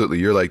 absolutely.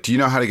 You're like, do you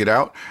know how to get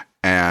out?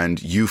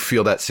 And you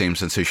feel that same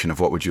sensation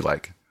of what would you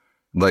like?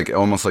 Like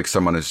almost like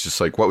someone is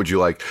just like, what would you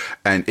like?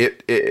 And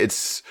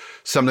it's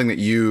something that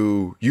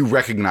you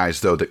recognize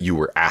though that you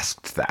were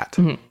asked that.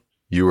 Mm-hmm.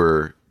 You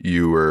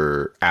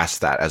were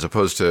asked that, as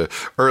opposed to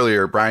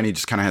earlier, Bryony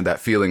just kind of had that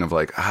feeling of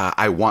like,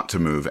 I want to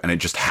move, and it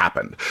just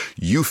happened.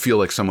 You feel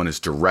like someone has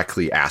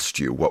directly asked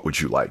you, what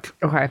would you like?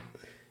 Okay.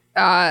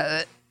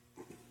 A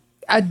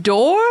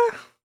door?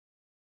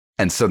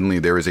 And suddenly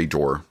there is a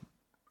door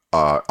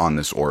on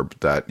this orb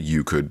that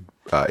you could,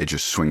 it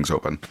just swings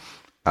open.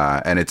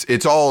 And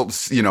it's all,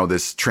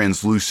 this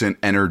translucent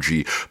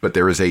energy, but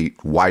there is a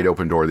wide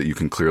open door that you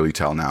can clearly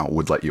tell now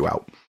would let you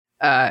out.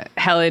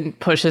 Helen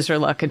pushes her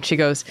luck and she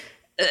goes,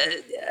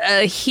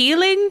 a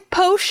healing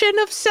potion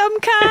of some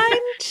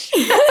kind?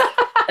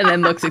 And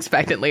then looks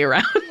expectantly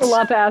around. A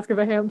lot to ask of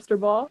a hamster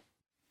ball.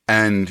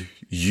 And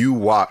you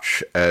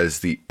watch as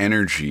the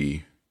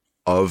energy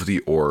of the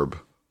orb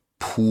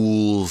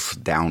pools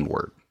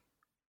downward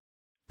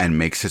and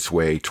makes its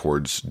way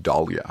towards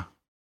Dahlia.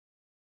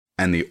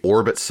 And the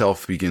orb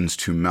itself begins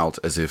to melt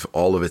as if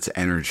all of its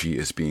energy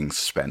is being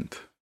spent.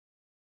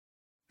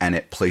 And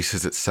it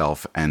places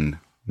itself and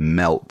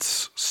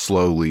melts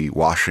slowly,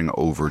 washing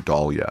over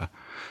Dahlia.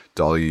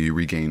 Dahlia, you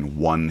regain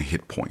 1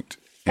 hit point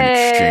in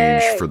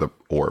exchange for the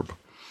orb.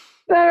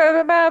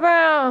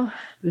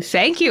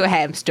 Thank you,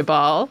 hamster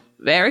ball.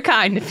 Very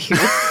kind of you.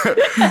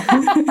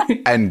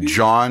 And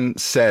John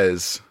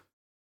says,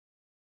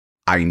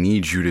 I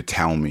need you to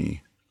tell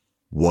me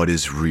what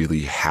is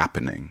really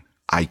happening.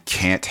 I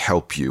can't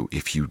help you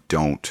if you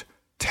don't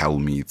tell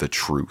me the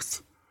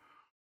truth.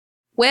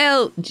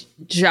 Well,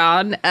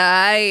 John,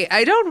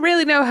 I don't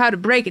really know how to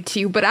break it to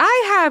you, but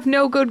I have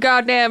no good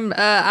goddamn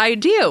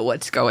idea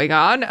what's going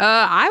on.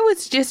 I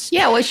was just...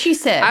 Yeah, what she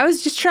said. I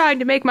was just trying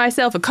to make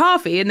myself a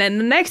coffee, and then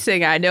the next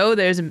thing I know,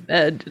 there's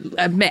a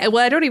man, well,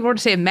 I don't even want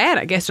to say a man,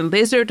 I guess a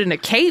lizard in a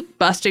cape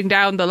busting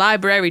down the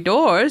library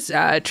doors,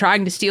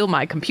 trying to steal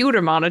my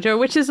computer monitor,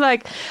 which is,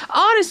 like,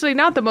 honestly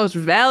not the most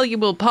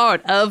valuable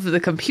part of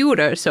the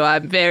computer, so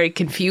I'm very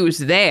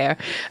confused there.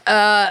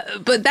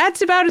 But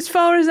that's about as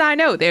far as I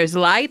know. There's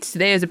lights.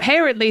 There's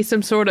apparently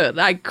some sort of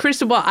like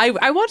crystal ball.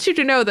 I want you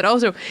to know that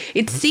also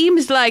it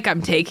seems like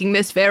I'm taking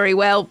this very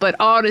well, but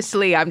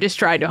honestly, I'm just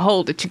trying to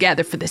hold it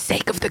together for the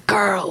sake of the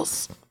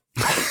girls.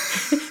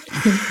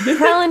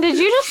 Helen, did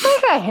you just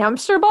make a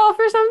hamster ball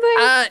for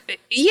something?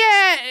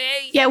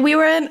 Yeah. We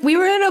were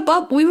in a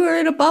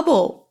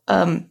bubble.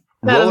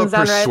 Roll a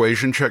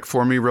persuasion check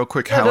for me real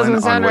quick, Helen,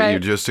 on what you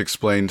right. just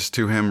explained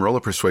to him. Roll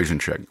a persuasion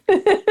check.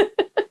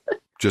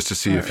 Just to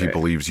see if he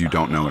believes you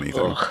don't know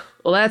anything.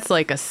 Well, that's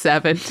like a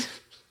 7. Shit.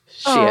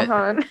 Oh,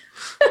 hon.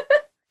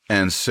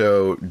 And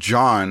so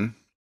John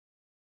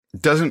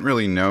doesn't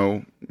really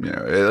know,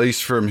 at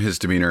least from his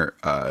demeanor,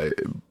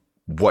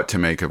 what to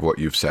make of what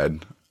you've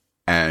said.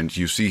 And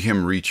you see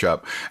him reach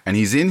up, and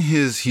he's in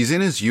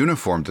his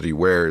uniform that he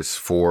wears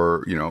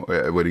for,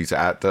 when he's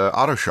at the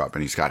auto shop,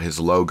 and he's got his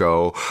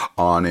logo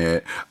on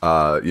it,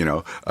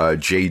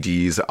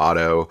 JD's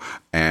Auto,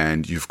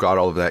 and you've got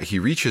all of that. He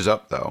reaches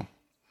up though,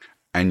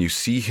 and you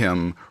see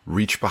him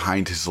reach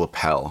behind his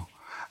lapel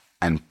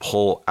and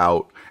pull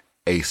out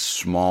a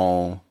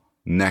small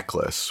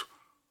necklace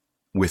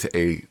with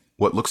a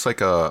what looks like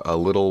a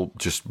little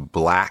just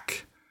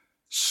black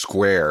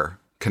square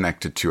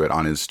connected to it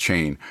on his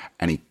chain,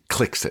 and he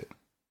clicks it.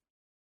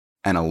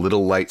 And a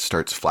little light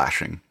starts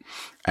flashing.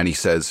 And he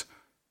says,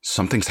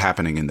 something's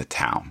happening in the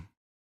town.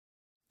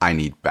 I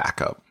need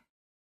backup.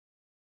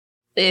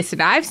 Listen,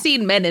 I've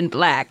seen Men in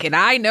Black, and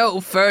I know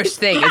first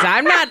thing is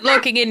I'm not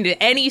looking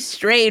into any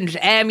strange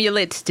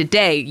amulets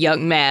today,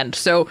 young man.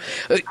 So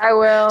I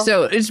will.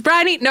 So it's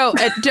Bryony. No,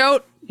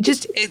 don't.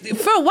 Just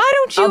why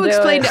don't you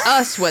explain to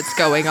us what's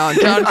going on,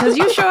 John? Because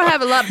you sure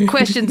have a lot of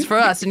questions for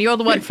us, and you're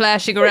the one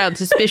flashing around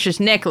suspicious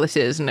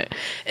necklaces. And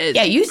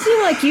yeah, you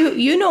seem like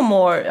you know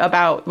more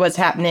about what's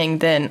happening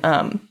than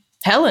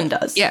Helen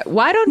does. Yeah,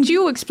 why don't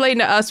you explain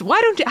to us?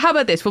 How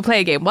about this? We'll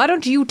play a game. Why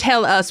don't you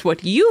tell us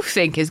what you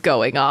think is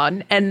going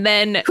on, and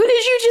then who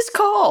did you just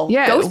call?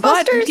 Yeah,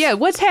 Ghostbusters.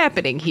 What's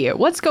happening here?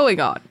 What's going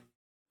on?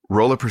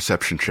 Roll a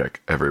perception check,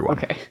 everyone.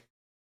 Okay.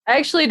 I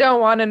actually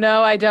don't want to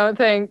know, I don't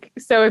think.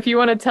 So if you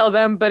want to tell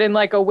them, but in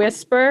like a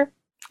whisper.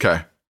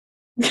 Okay.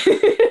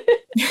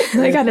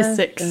 I got a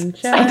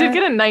 6. I did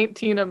get a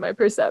 19 on my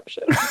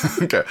perception.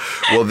 Okay.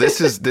 Well, this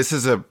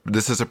is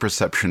a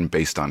perception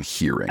based on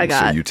hearing.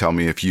 So you tell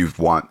me if you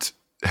want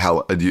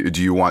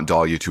do you want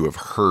Dahlia to have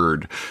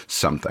heard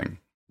something?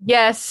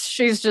 Yes,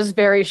 she's just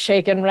very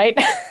shaken right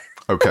now.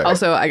 Okay.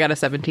 Also, I got a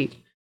 17.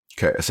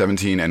 Okay, a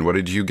 17. And what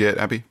did you get,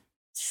 Abby?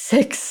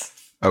 6.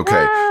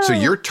 Okay, so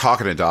you're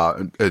talking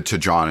to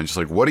John and just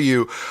like, what are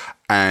you?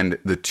 And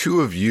the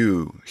two of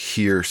you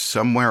hear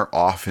somewhere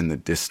off in the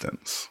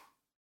distance,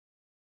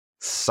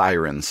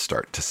 sirens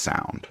start to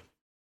sound.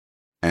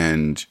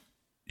 And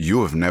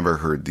you have never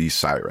heard these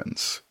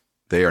sirens.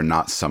 They are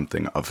not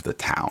something of the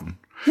town.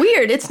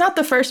 Weird, it's not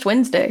the first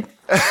Wednesday.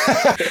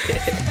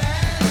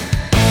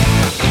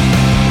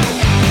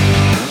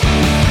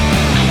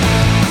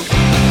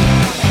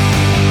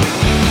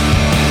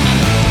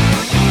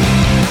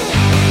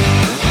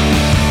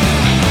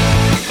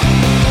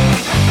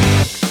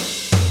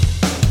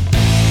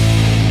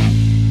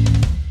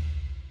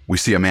 We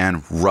see a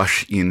man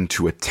rush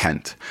into a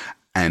tent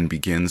and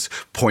begins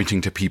pointing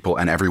to people,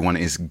 and everyone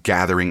is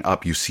gathering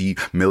up. You see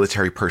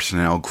military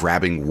personnel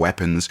grabbing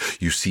weapons.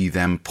 You see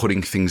them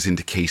putting things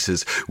into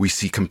cases. We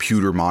see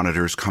computer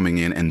monitors coming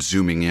in and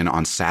zooming in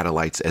on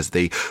satellites as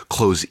they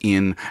close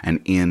in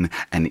and in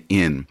and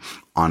in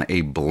on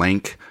a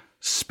blank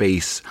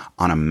space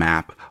on a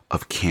map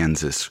of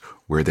Kansas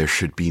where there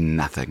should be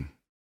nothing.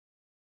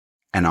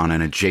 And on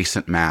an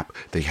adjacent map,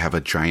 they have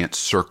a giant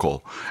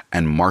circle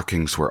and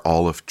markings where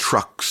all of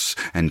trucks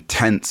and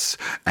tents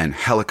and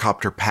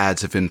helicopter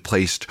pads have been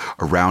placed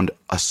around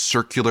a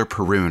circular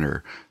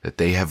perimeter that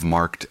they have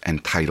marked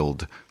and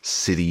titled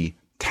City,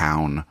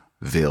 Town,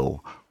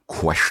 Ville, ?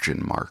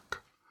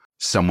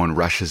 Someone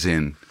rushes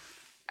in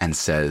and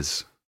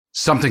says,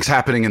 something's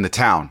happening in the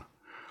town.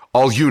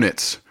 All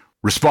units,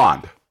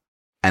 respond.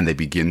 And they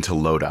begin to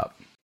load up.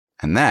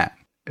 And that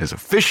is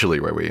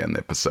officially where we end the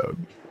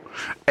episode.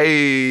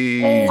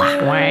 Hey.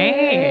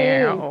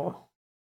 Wow.